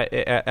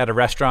a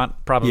restaurant,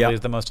 probably is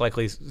the most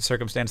likely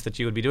circumstance that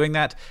you would be doing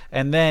that,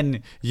 and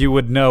then you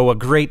would know a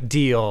great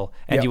deal,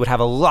 and you would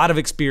have a lot of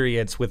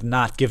experience with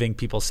not giving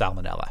people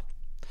salmonella.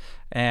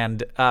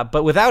 And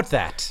but without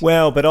that,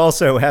 well, but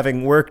also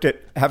having worked at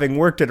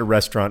a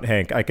restaurant,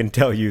 Hank, I can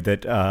tell you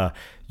that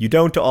you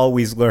don't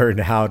always learn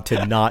how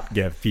to not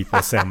give people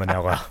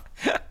salmonella.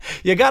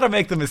 You got to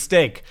make the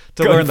mistake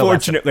to learn the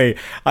lesson. Unfortunately,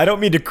 I don't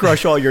mean to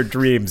crush all your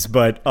dreams,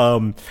 but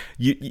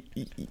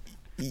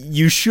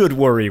you should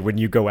worry when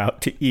you go out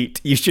to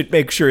eat. You should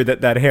make sure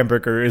that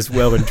hamburger is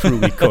well and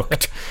truly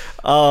cooked.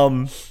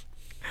 I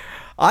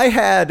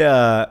had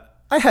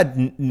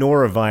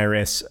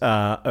norovirus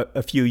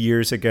a few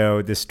years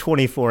ago, this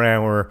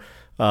 24-hour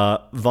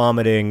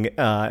vomiting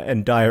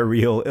and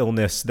diarrheal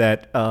illness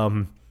that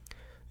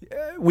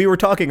we were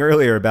talking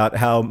earlier about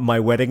how my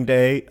wedding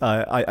day,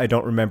 I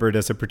don't remember it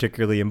as a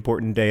particularly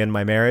important day in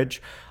my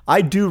marriage.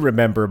 I do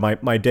remember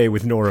my day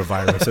with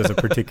norovirus as a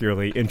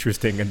particularly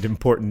interesting and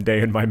important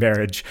day in my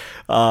marriage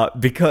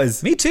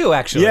because... Me too,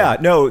 actually. Yeah,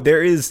 no,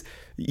 there is...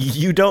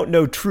 You don't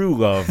know true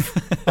love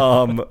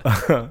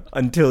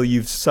until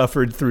you've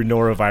suffered through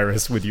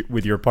norovirus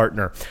with your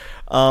partner.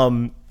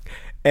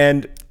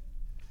 And...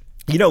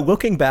 You know,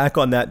 looking back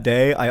on that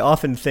day, I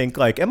often think,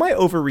 like, am I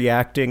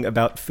overreacting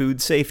about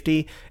food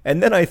safety?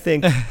 And then I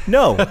think,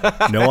 no,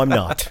 I'm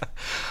not.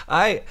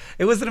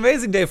 It was an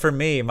amazing day for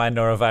me, my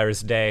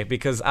norovirus day,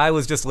 because I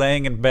was just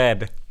laying in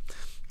bed,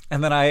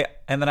 and then I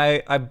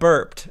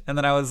burped, and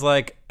then I was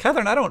like,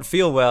 Catherine, I don't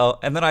feel well,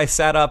 and then I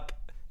sat up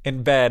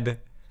in bed,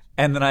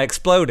 and then I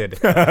exploded,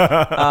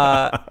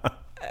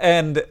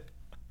 and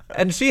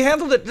she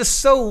handled it just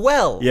so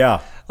well.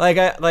 Yeah. I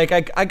got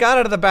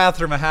out of the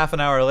bathroom a half an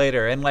hour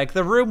later, and like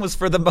the room was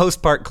for the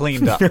most part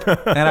cleaned up,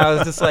 and I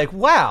was just like,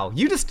 "Wow,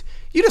 you just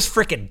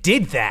freaking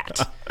did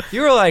that."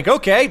 You were like,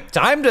 "Okay,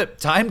 time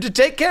to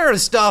take care of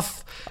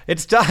stuff.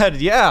 It's done."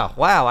 Yeah,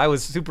 wow, I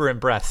was super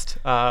impressed,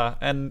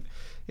 and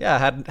yeah,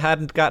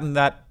 hadn't gotten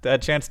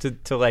that chance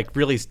to like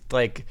really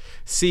like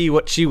see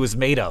what she was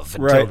made of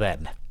until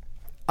then.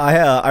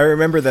 I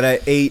remember that I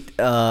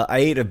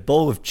ate a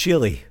bowl of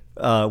chili,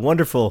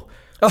 wonderful.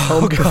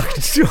 Home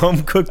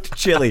cooked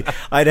chili.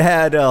 I'd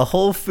had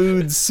Whole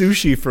Foods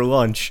sushi for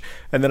lunch,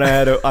 and then I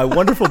had a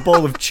wonderful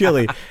bowl of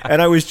chili,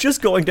 and I was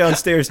just going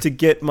downstairs to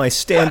get my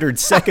standard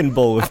second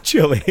bowl of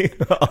chili,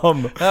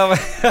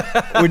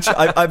 which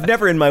I've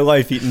never in my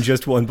life eaten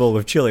just one bowl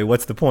of chili.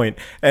 What's the point?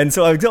 And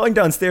so I was going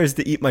downstairs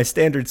to eat my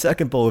standard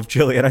second bowl of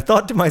chili, and I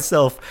thought to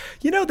myself,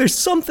 there's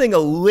something a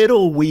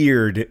little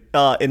weird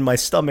in my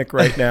stomach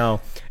right now,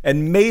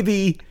 and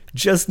maybe...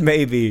 just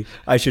maybe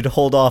I should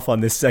hold off on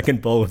this second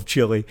bowl of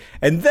chili.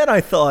 And then I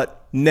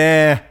thought,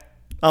 nah,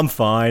 I'm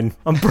fine.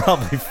 I'm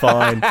probably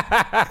fine.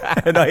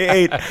 And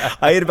I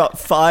ate about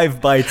 5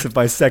 bites of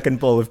my second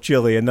bowl of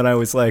chili. And then I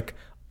was like,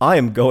 I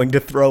am going to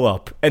throw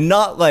up. And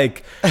not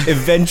like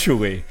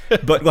eventually,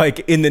 but like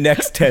in the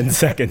next 10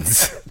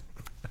 seconds.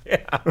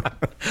 Yeah.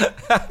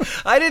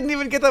 I didn't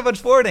even get that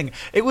much warning.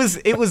 It was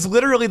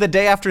literally the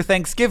day after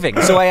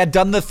Thanksgiving. So I had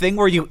done the thing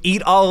where you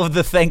eat all of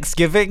the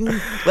Thanksgiving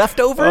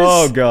leftovers.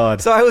 Oh God.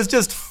 So I was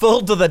just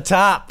full to the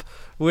top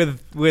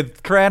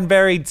with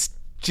cranberry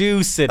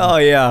juice and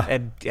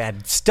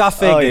and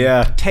stuffing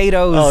and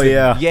potatoes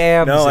and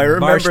yams and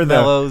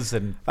marshmallows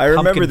and I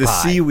remember the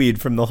pie.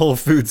 Seaweed from the Whole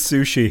Foods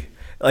sushi.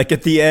 Like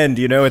at the end,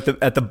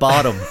 at the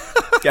bottom.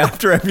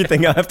 after all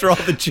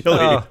the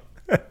chili.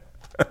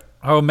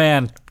 Oh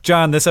man,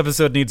 John, this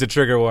episode needs a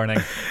trigger warning.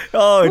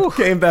 Oh, it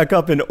came back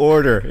up in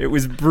order. It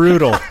was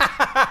brutal.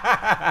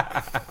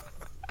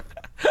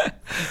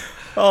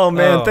 Oh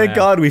man, thank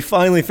God we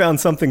finally found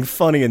something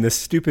funny in this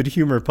stupid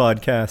humor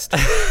podcast.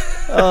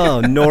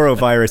 Oh,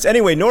 norovirus.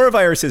 Anyway,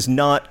 norovirus is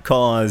not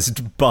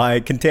caused by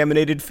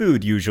contaminated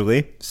food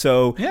usually.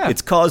 So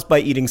it's caused by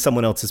eating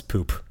someone else's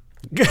poop.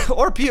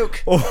 Or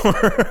puke.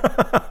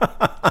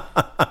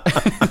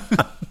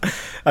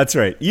 That's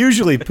right.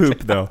 Usually poop,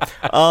 though.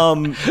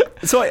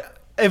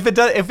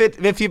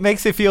 If it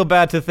makes you feel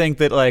bad to think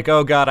that, like,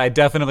 oh God, I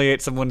definitely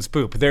ate someone's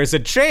poop, there's a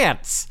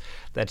chance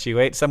that you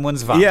ate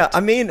someone's vomit. Yeah, I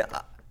mean,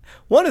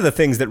 one of the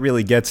things that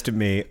really gets to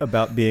me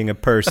about being a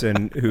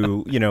person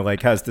who,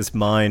 like has this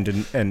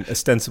mind and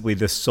ostensibly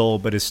this soul,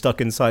 but is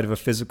stuck inside of a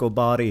physical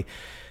body,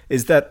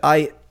 is that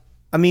I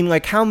mean,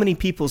 like, how many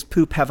people's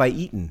poop have I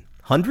eaten?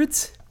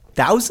 Hundreds?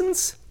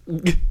 Thousands?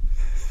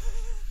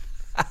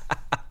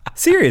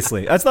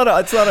 Seriously, that's not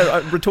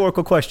a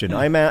rhetorical question.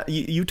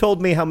 You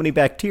told me how many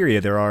bacteria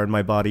there are in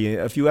my body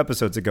a few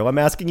episodes ago. I'm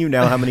asking you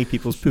now, how many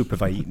people's poop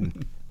have I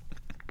eaten?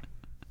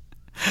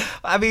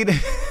 I mean,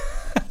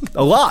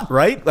 a lot,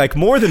 right? Like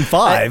more than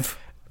 5.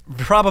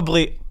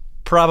 Probably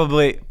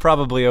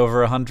Probably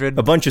over 100.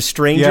 A bunch of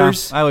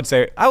strangers? Yeah, I would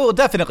say. I will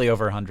definitely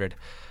over 100.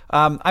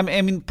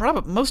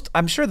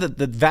 I'm sure that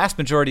the vast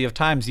majority of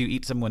times you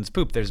eat someone's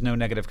poop, there's no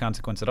negative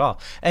consequence at all.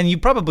 And you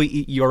probably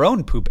eat your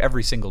own poop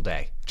every single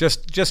day.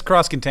 Just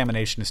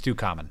cross-contamination is too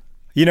common.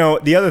 You know,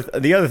 the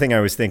other thing I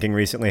was thinking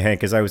recently,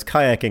 Hank, is I was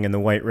kayaking in the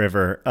White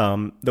River.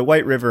 The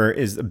White River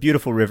is a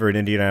beautiful river in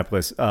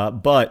Indianapolis,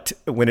 but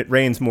when it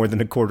rains more than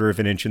a quarter of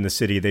an inch in the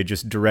city, they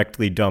just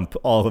directly dump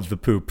all of the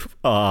poop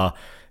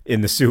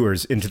in the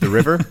sewers into the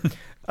river.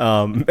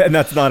 And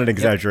that's not an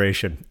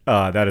exaggeration.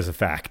 That is a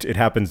fact. It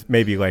happens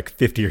maybe like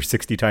 50 or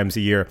 60 times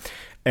a year.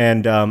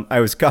 And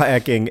I was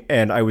kayaking,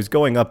 and I was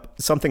going up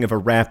something of a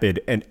rapid,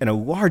 and a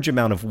large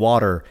amount of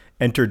water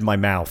entered my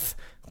mouth.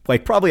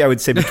 Like probably I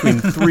would say between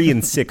 3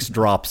 and 6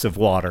 drops of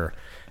water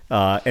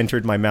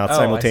entered my mouth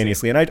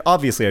simultaneously. And I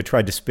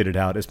tried to spit it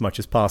out as much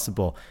as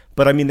possible.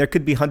 But I mean, there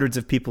could be hundreds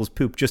of people's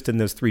poop just in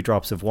those 3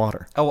 drops of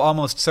water. Oh,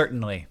 almost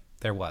certainly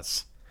there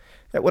was.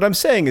 What I'm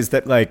saying is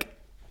that, like,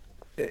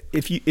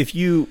 if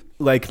you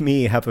like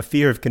me have a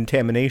fear of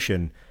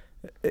contamination,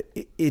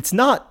 it's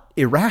not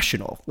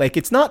irrational. Like,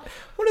 it's not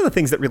one of the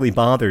things that really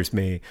bothers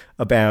me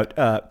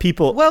about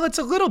people. Well, it's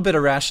a little bit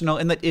irrational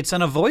in that it's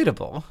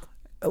unavoidable.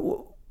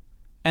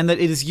 And that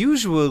it is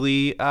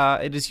usually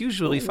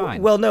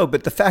fine. Well, no,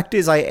 but the fact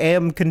is I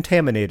am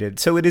contaminated.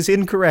 So it is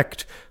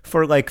incorrect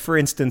for, like, for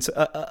instance,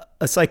 a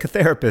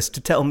psychotherapist to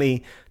tell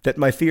me that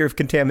my fear of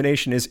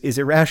contamination is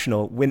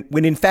irrational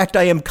when in fact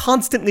I am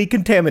constantly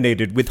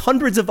contaminated with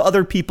hundreds of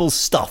other people's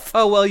stuff.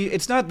 Oh, well,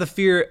 it's not the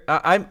fear.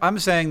 I'm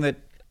saying that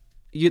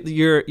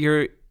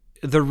you're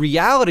the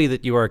reality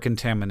that you are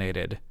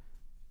contaminated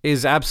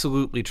is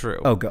absolutely true.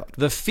 Oh, God.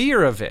 The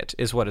fear of it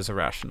is what is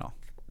irrational.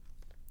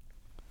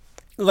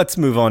 Let's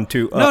move on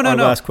to our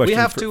last question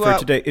for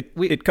today.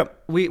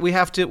 We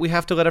have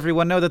to let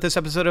everyone know that this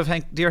episode of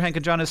Dear Hank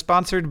and John is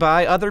sponsored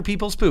by Other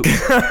People's Poop.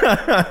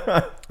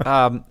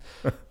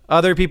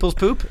 Other People's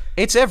Poop,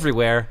 it's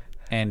everywhere,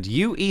 and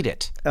you eat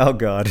it. Oh,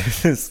 God.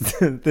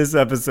 This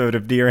episode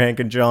of Dear Hank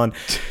and John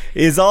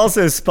is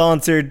also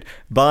sponsored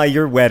by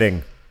your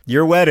wedding.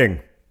 Your wedding.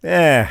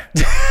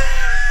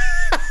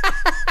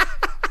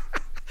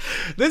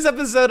 This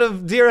episode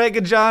of Dear Hank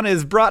and John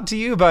is brought to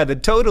you by the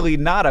totally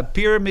not a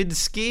pyramid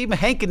scheme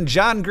Hank and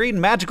John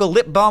Green Magical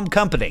Lip Balm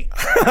Company.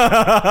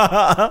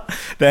 The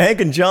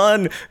Hank and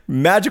John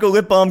Magical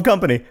Lip Balm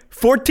Company.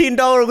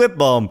 $14 lip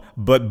balm,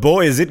 but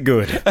boy, is it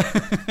good.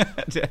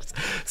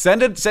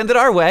 Send it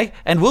our way,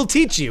 and we'll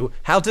teach you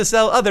how to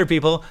sell other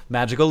people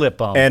magical lip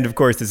balm. And, of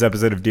course, this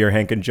episode of Dear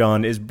Hank and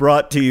John is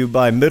brought to you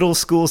by middle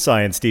school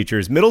science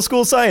teachers. Middle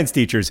school science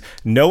teachers,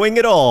 knowing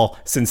it all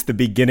since the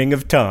beginning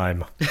of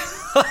time.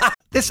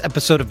 This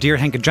episode of Dear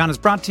Hank and John is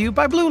brought to you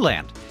by Blue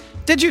Land.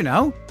 Did you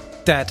know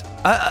that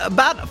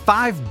about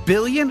 5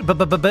 billion,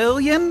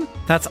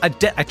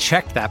 I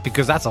checked that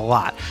because that's a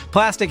lot.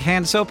 Plastic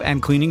hand soap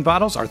and cleaning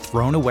bottles are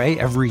thrown away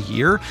every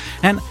year.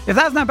 And if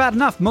that's not bad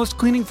enough, most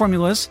cleaning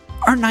formulas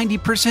are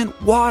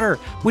 90% water,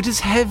 which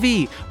is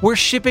heavy. We're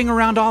shipping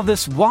around all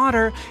this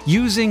water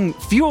using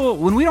fuel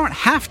when we don't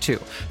have to.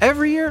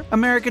 Every year,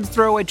 Americans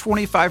throw away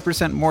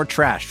 25% more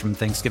trash from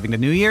Thanksgiving to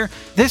New Year.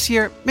 This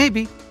year,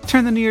 maybe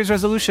turn the New Year's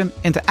resolution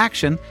into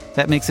action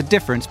that makes a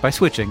difference by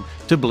switching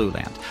to Blue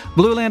Land.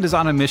 Blue Land is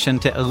on a mission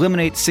to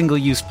eliminate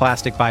single-use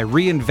plastic by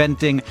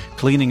reinventing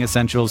cleaning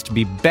essentials to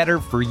be better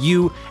for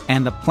you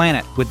and the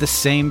planet with the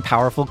same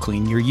powerful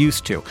clean you're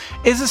used to.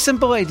 It's a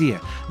simple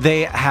idea.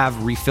 They have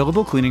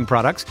refillable cleaning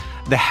products.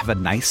 They have a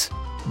nice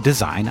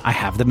design. I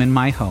have them in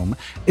my home.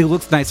 It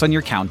looks nice on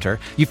your counter.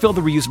 You fill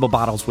the reusable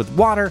bottles with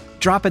water,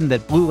 drop in the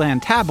Blue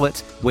Land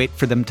tablets, wait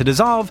for them to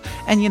dissolve,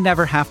 and you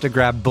never have to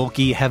grab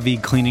bulky, heavy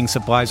cleaning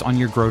supplies on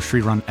your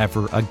grocery run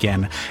ever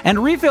again.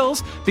 And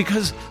refills,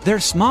 because they're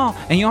small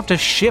and you don't have to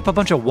ship a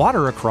bunch of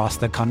water across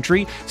the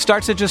country,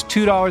 starts at just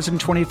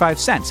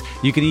 $2.25.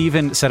 You can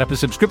even set up a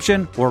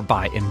subscription or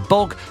buy in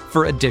bulk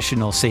for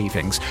additional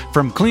savings.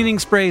 From cleaning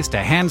sprays to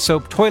hand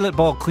soap, toilet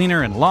bowl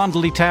cleaner, and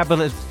laundry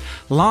tablets,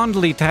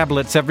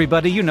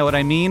 everybody, you know what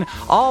I mean.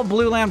 All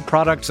Blue Land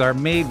products are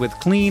made with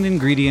clean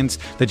ingredients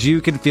that you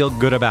can feel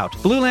good about.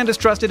 Blue Land is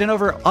trusted in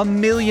over 1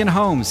 million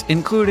homes,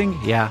 including,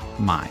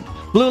 mine.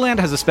 Blue Land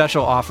has a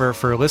special offer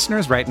for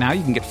listeners right now.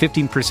 You can get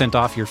 15%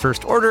 off your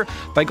first order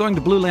by going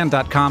to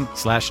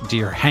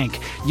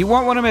blueland.com/dearhank. You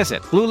won't want to miss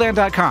it.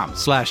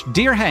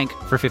 blueland.com/dearhank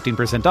for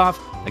 15% off.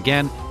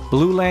 Again,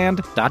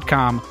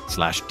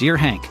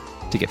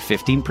 blueland.com/dearhank to get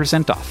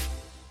 15% off.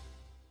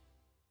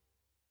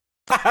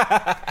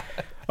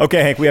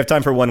 Okay, Hank, we have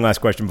time for one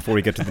last question before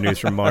we get to the news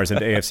from Mars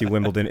and AFC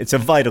Wimbledon. It's a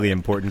vitally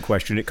important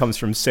question. It comes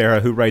from Sarah,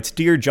 who writes,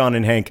 Dear John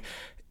and Hank,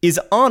 is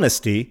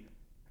honesty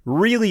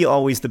really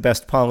always the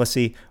best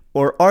policy,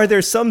 or are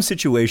there some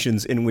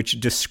situations in which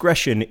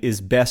discretion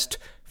is best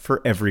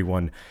for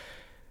everyone?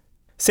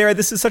 Sarah,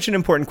 this is such an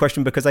important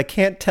question because I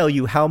can't tell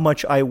you how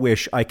much I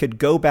wish I could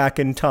go back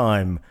in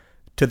time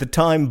to the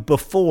time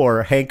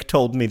before Hank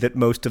told me that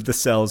most of the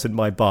cells in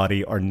my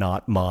body are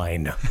not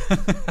mine.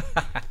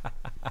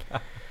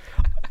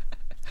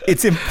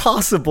 it's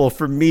impossible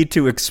for me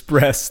to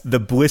express the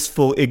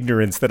blissful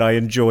ignorance that I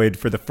enjoyed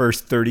for the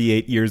first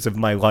 38 years of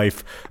my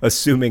life,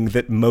 assuming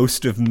that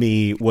most of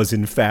me was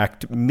in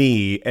fact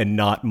me and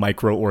not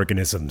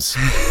microorganisms.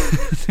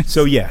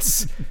 So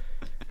yes,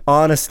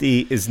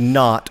 honesty is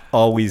not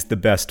always the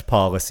best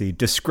policy.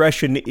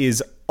 Discretion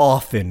is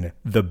often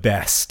the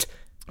best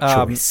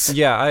choice.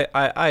 Yeah,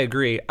 I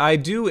agree. I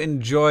do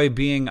enjoy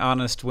being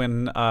honest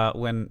when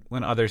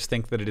others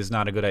think that it is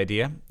not a good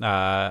idea.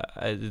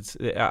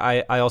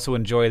 I also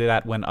enjoy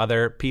that when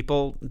other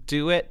people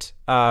do it.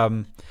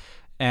 And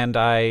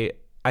I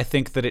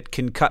think that it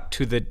can cut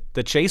to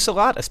the chase a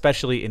lot,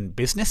 especially in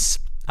business.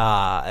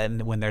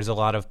 And when there's a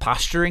lot of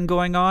posturing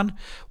going on,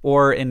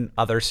 or in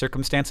other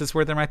circumstances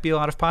where there might be a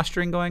lot of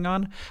posturing going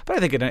on. But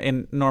I think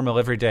in normal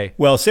everyday.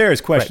 Well,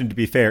 Sarah's question, to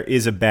be fair,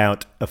 is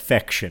about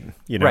affection,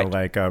 Right.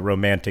 like a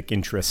romantic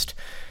interest.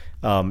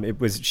 It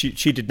was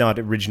she did not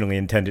originally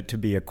intend it to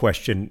be a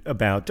question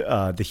about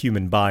the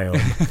human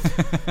biome.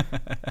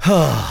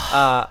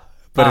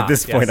 But at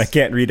this point, yes. I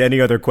can't read any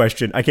other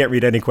question. I can't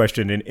read any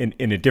question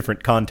in a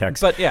different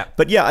context. But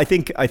yeah, I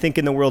think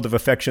in the world of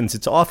affections,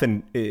 it's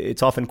often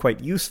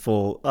quite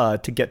useful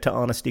to get to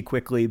honesty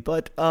quickly.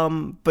 But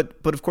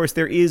of course,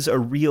 there is a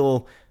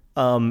real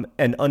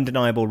and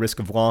undeniable risk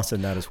of loss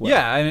in that as well.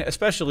 Yeah, and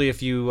especially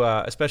if you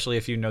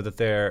know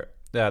that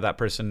that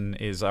person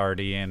is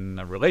already in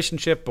a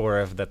relationship,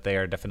 or that they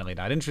are definitely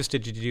not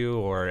interested in you,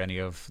 or any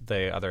of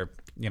the other,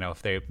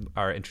 if they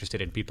are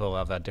interested in people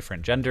of a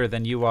different gender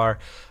than you are,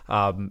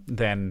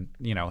 then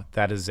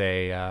that is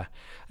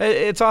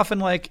it's often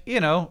like,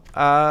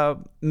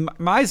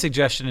 my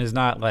suggestion is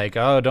not like,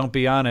 oh, don't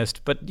be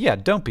honest, but yeah,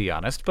 don't be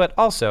honest, but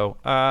also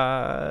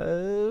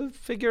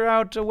figure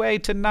out a way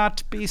to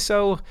not be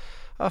so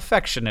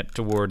affectionate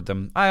toward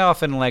them. I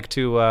often like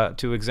to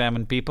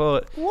examine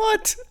people.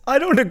 What? I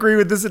don't agree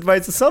with this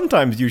advice.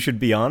 Sometimes you should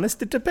be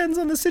honest. It depends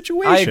on the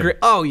situation. I agree.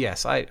 Oh,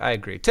 yes, I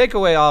agree. Take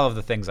away all of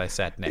the things I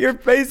said, Nick. You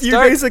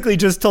basically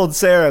just told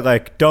Sarah,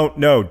 like, don't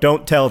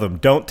tell them.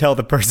 Don't tell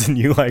the person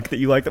you like that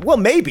you like them. Well,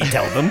 maybe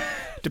tell them.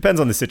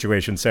 Depends on the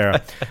situation,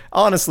 Sarah.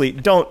 Honestly,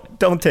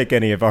 don't take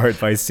any of our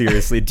advice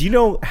seriously. Do you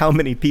know how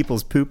many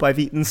people's poop I've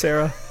eaten,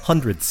 Sarah?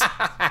 Hundreds.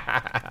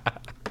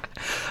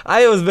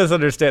 I was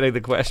misunderstanding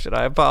the question.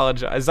 I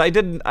apologize. I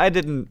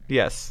didn't.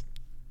 Yes.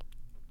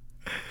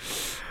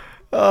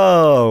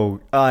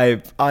 Oh,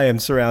 I am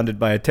surrounded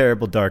by a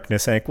terrible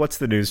darkness, Hank. What's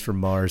the news from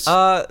Mars?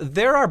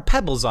 There are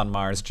pebbles on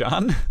Mars,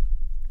 John.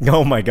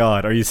 Oh my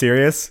God, are you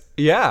serious?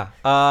 Yeah.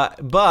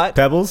 But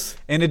pebbles?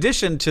 In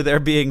addition to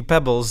there being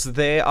pebbles,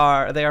 they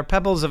are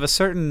pebbles of a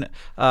certain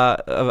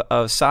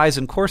of size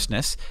and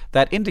coarseness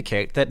that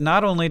indicate that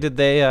not only did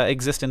they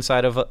exist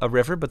inside of a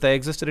river, but they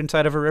existed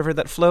inside of a river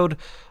that flowed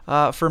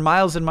for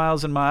miles and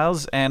miles and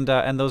miles, and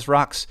those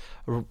rocks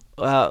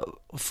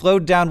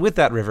flowed down with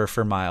that river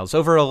for miles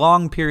over a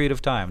long period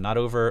of time, not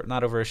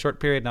over a short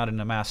period, not in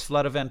a mass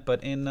flood event,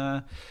 but in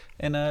a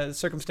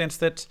circumstance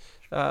that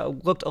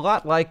looked a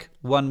lot like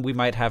one we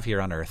might have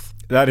here on Earth.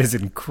 That is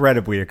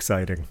incredibly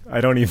exciting. I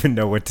don't even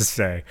know what to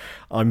say.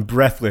 I'm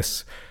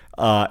breathless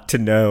to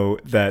know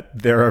that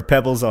there are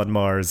pebbles on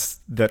Mars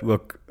that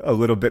look a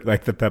little bit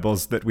like the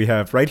pebbles that we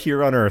have right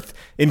here on Earth,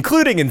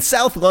 including in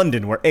South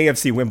London, where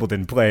AFC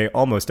Wimbledon play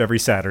almost every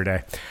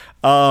Saturday.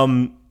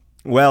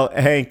 Well,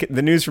 Hank,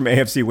 the news from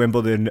AFC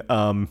Wimbledon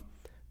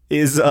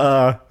is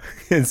about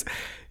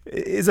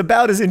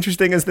as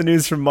interesting as the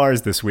news from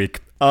Mars this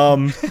week.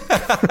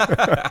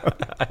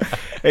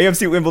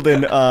 AFC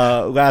Wimbledon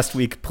last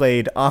week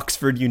played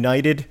Oxford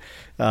United.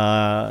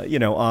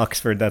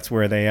 Oxford, that's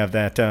where they have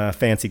that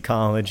fancy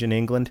college in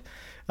England.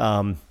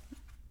 I've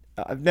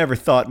never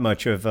thought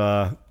much of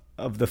the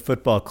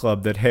football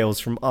club that hails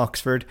from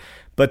Oxford,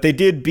 but they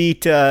did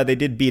beat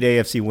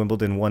AFC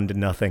Wimbledon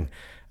 1-0.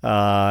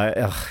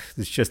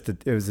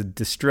 It was a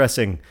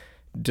distressing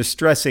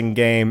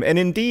game, and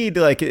indeed,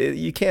 like,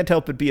 you can't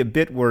help but be a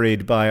bit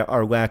worried by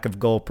our lack of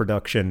goal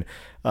production.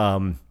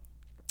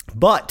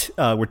 But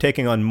we're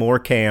taking on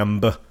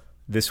Morecambe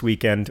this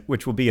weekend,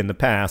 which will be in the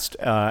past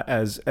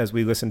as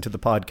we listen to the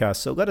podcast.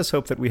 So let us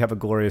hope that we have a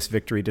glorious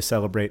victory to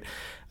celebrate,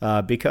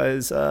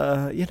 because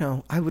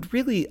I would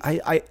really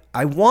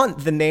I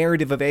want the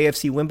narrative of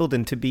AFC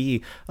Wimbledon to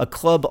be a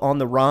club on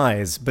the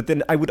rise, but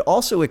then I would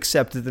also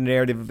accept the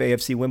narrative of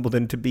AFC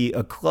Wimbledon to be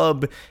a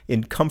club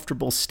in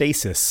comfortable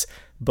stasis.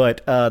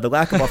 But the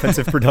lack of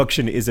offensive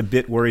production is a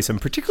bit worrisome,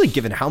 particularly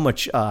given how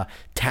much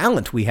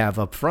talent we have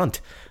up front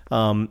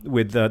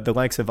with the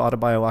likes of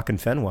Adebayo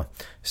Akinfenwa.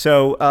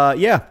 So,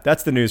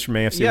 that's the news from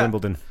AFC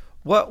Wimbledon.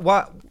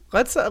 Why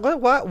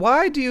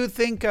do you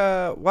think?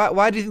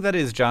 Why do you think that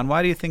is, John?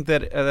 Why do you think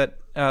that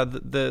the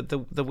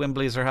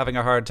Wimbleys are having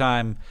a hard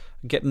time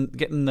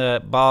getting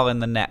the ball in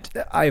the net?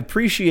 I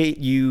appreciate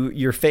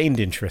your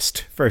feigned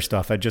interest. First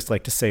off, I'd just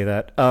like to say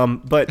that.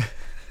 But.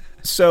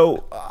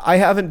 So I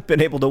haven't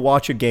been able to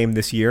watch a game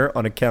this year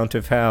on account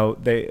of how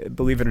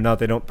believe it or not,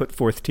 they don't put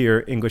fourth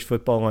tier English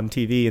football on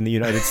TV in the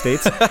United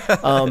States.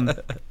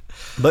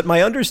 But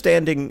my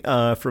understanding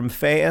from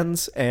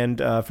fans and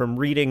from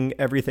reading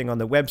everything on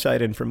the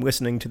website and from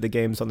listening to the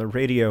games on the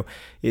radio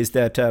is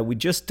that we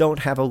just don't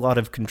have a lot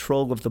of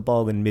control of the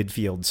ball in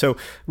midfield. So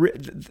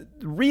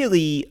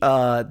really,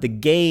 the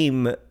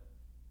game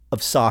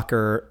of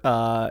soccer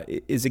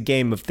is a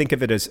game of, think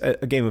of it as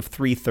a game of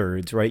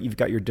 3/3, right? You've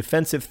got your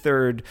defensive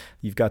third,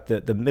 you've got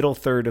the middle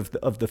third of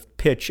the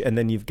pitch, and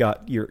then you've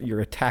got your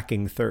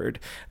attacking third.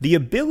 The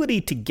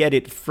ability to get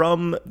it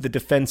from the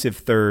defensive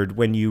third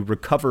when you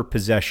recover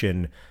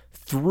possession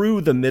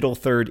through the middle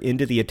third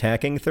into the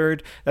attacking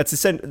third, that's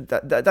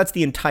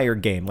the entire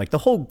game. Like the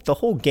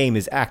whole game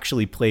is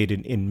actually played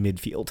in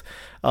midfield.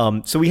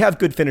 So we have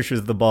good finishers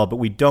of the ball, but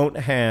we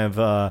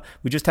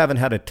just haven't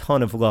had a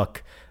ton of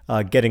luck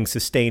getting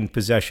sustained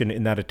possession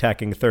in that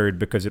attacking third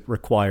because it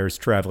requires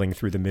traveling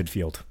through the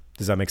midfield.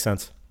 Does that make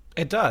sense?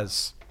 It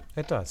does.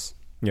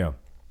 Yeah.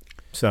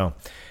 So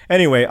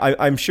anyway,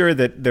 I'm sure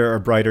that there are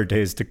brighter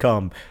days to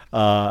come.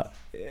 I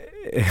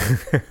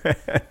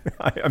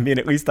mean,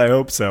 at least I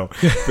hope so,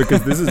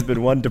 because this has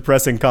been one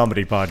depressing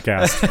comedy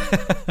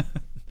podcast.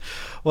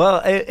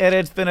 Well,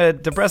 it's been a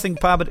depressing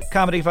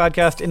comedy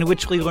podcast in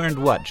which we learned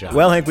what, John?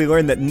 Well, Hank, we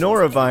learned that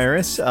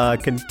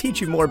norovirus can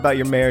teach you more about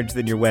your marriage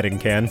than your wedding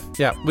can.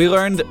 Yeah, we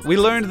learned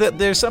that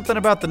there's something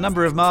about the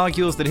number of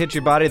molecules that hit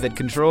your body that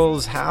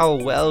controls how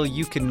well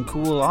you can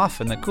cool off,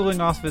 and that cooling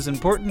off is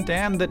important,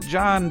 and that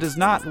John does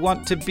not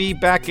want to be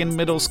back in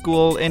middle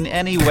school in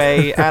any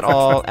way at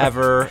all,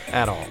 ever,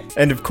 at all.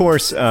 And of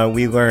course,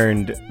 we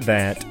learned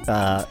that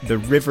the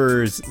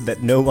rivers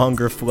that no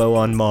longer flow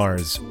on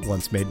Mars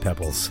once made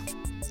pebbles.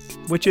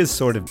 Which is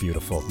sort of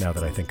beautiful now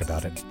that I think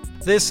about it.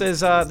 This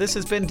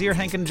has been Dear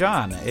Hank and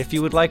John. If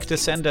you would like to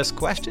send us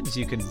questions,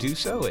 you can do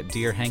so at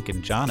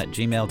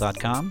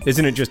dearhankandjohn@gmail.com.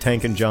 Isn't it just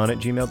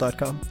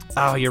hankandjohn@gmail.com?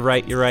 Oh, you're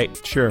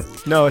right. Sure.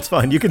 No, it's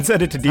fine. You can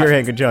send it to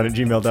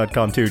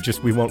dearhankandjohn@gmail.com too,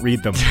 just we won't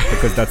read them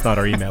because that's not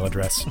our email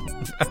address.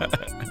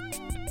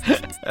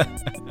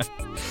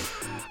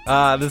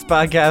 This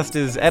podcast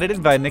is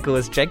edited by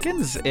Nicholas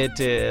Jenkins.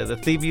 The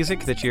theme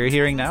music that you're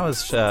hearing now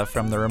is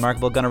from the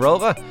remarkable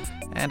Gunnarolla.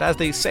 And as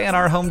they say in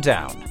our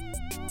hometown,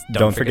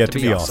 don't forget to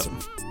be awesome.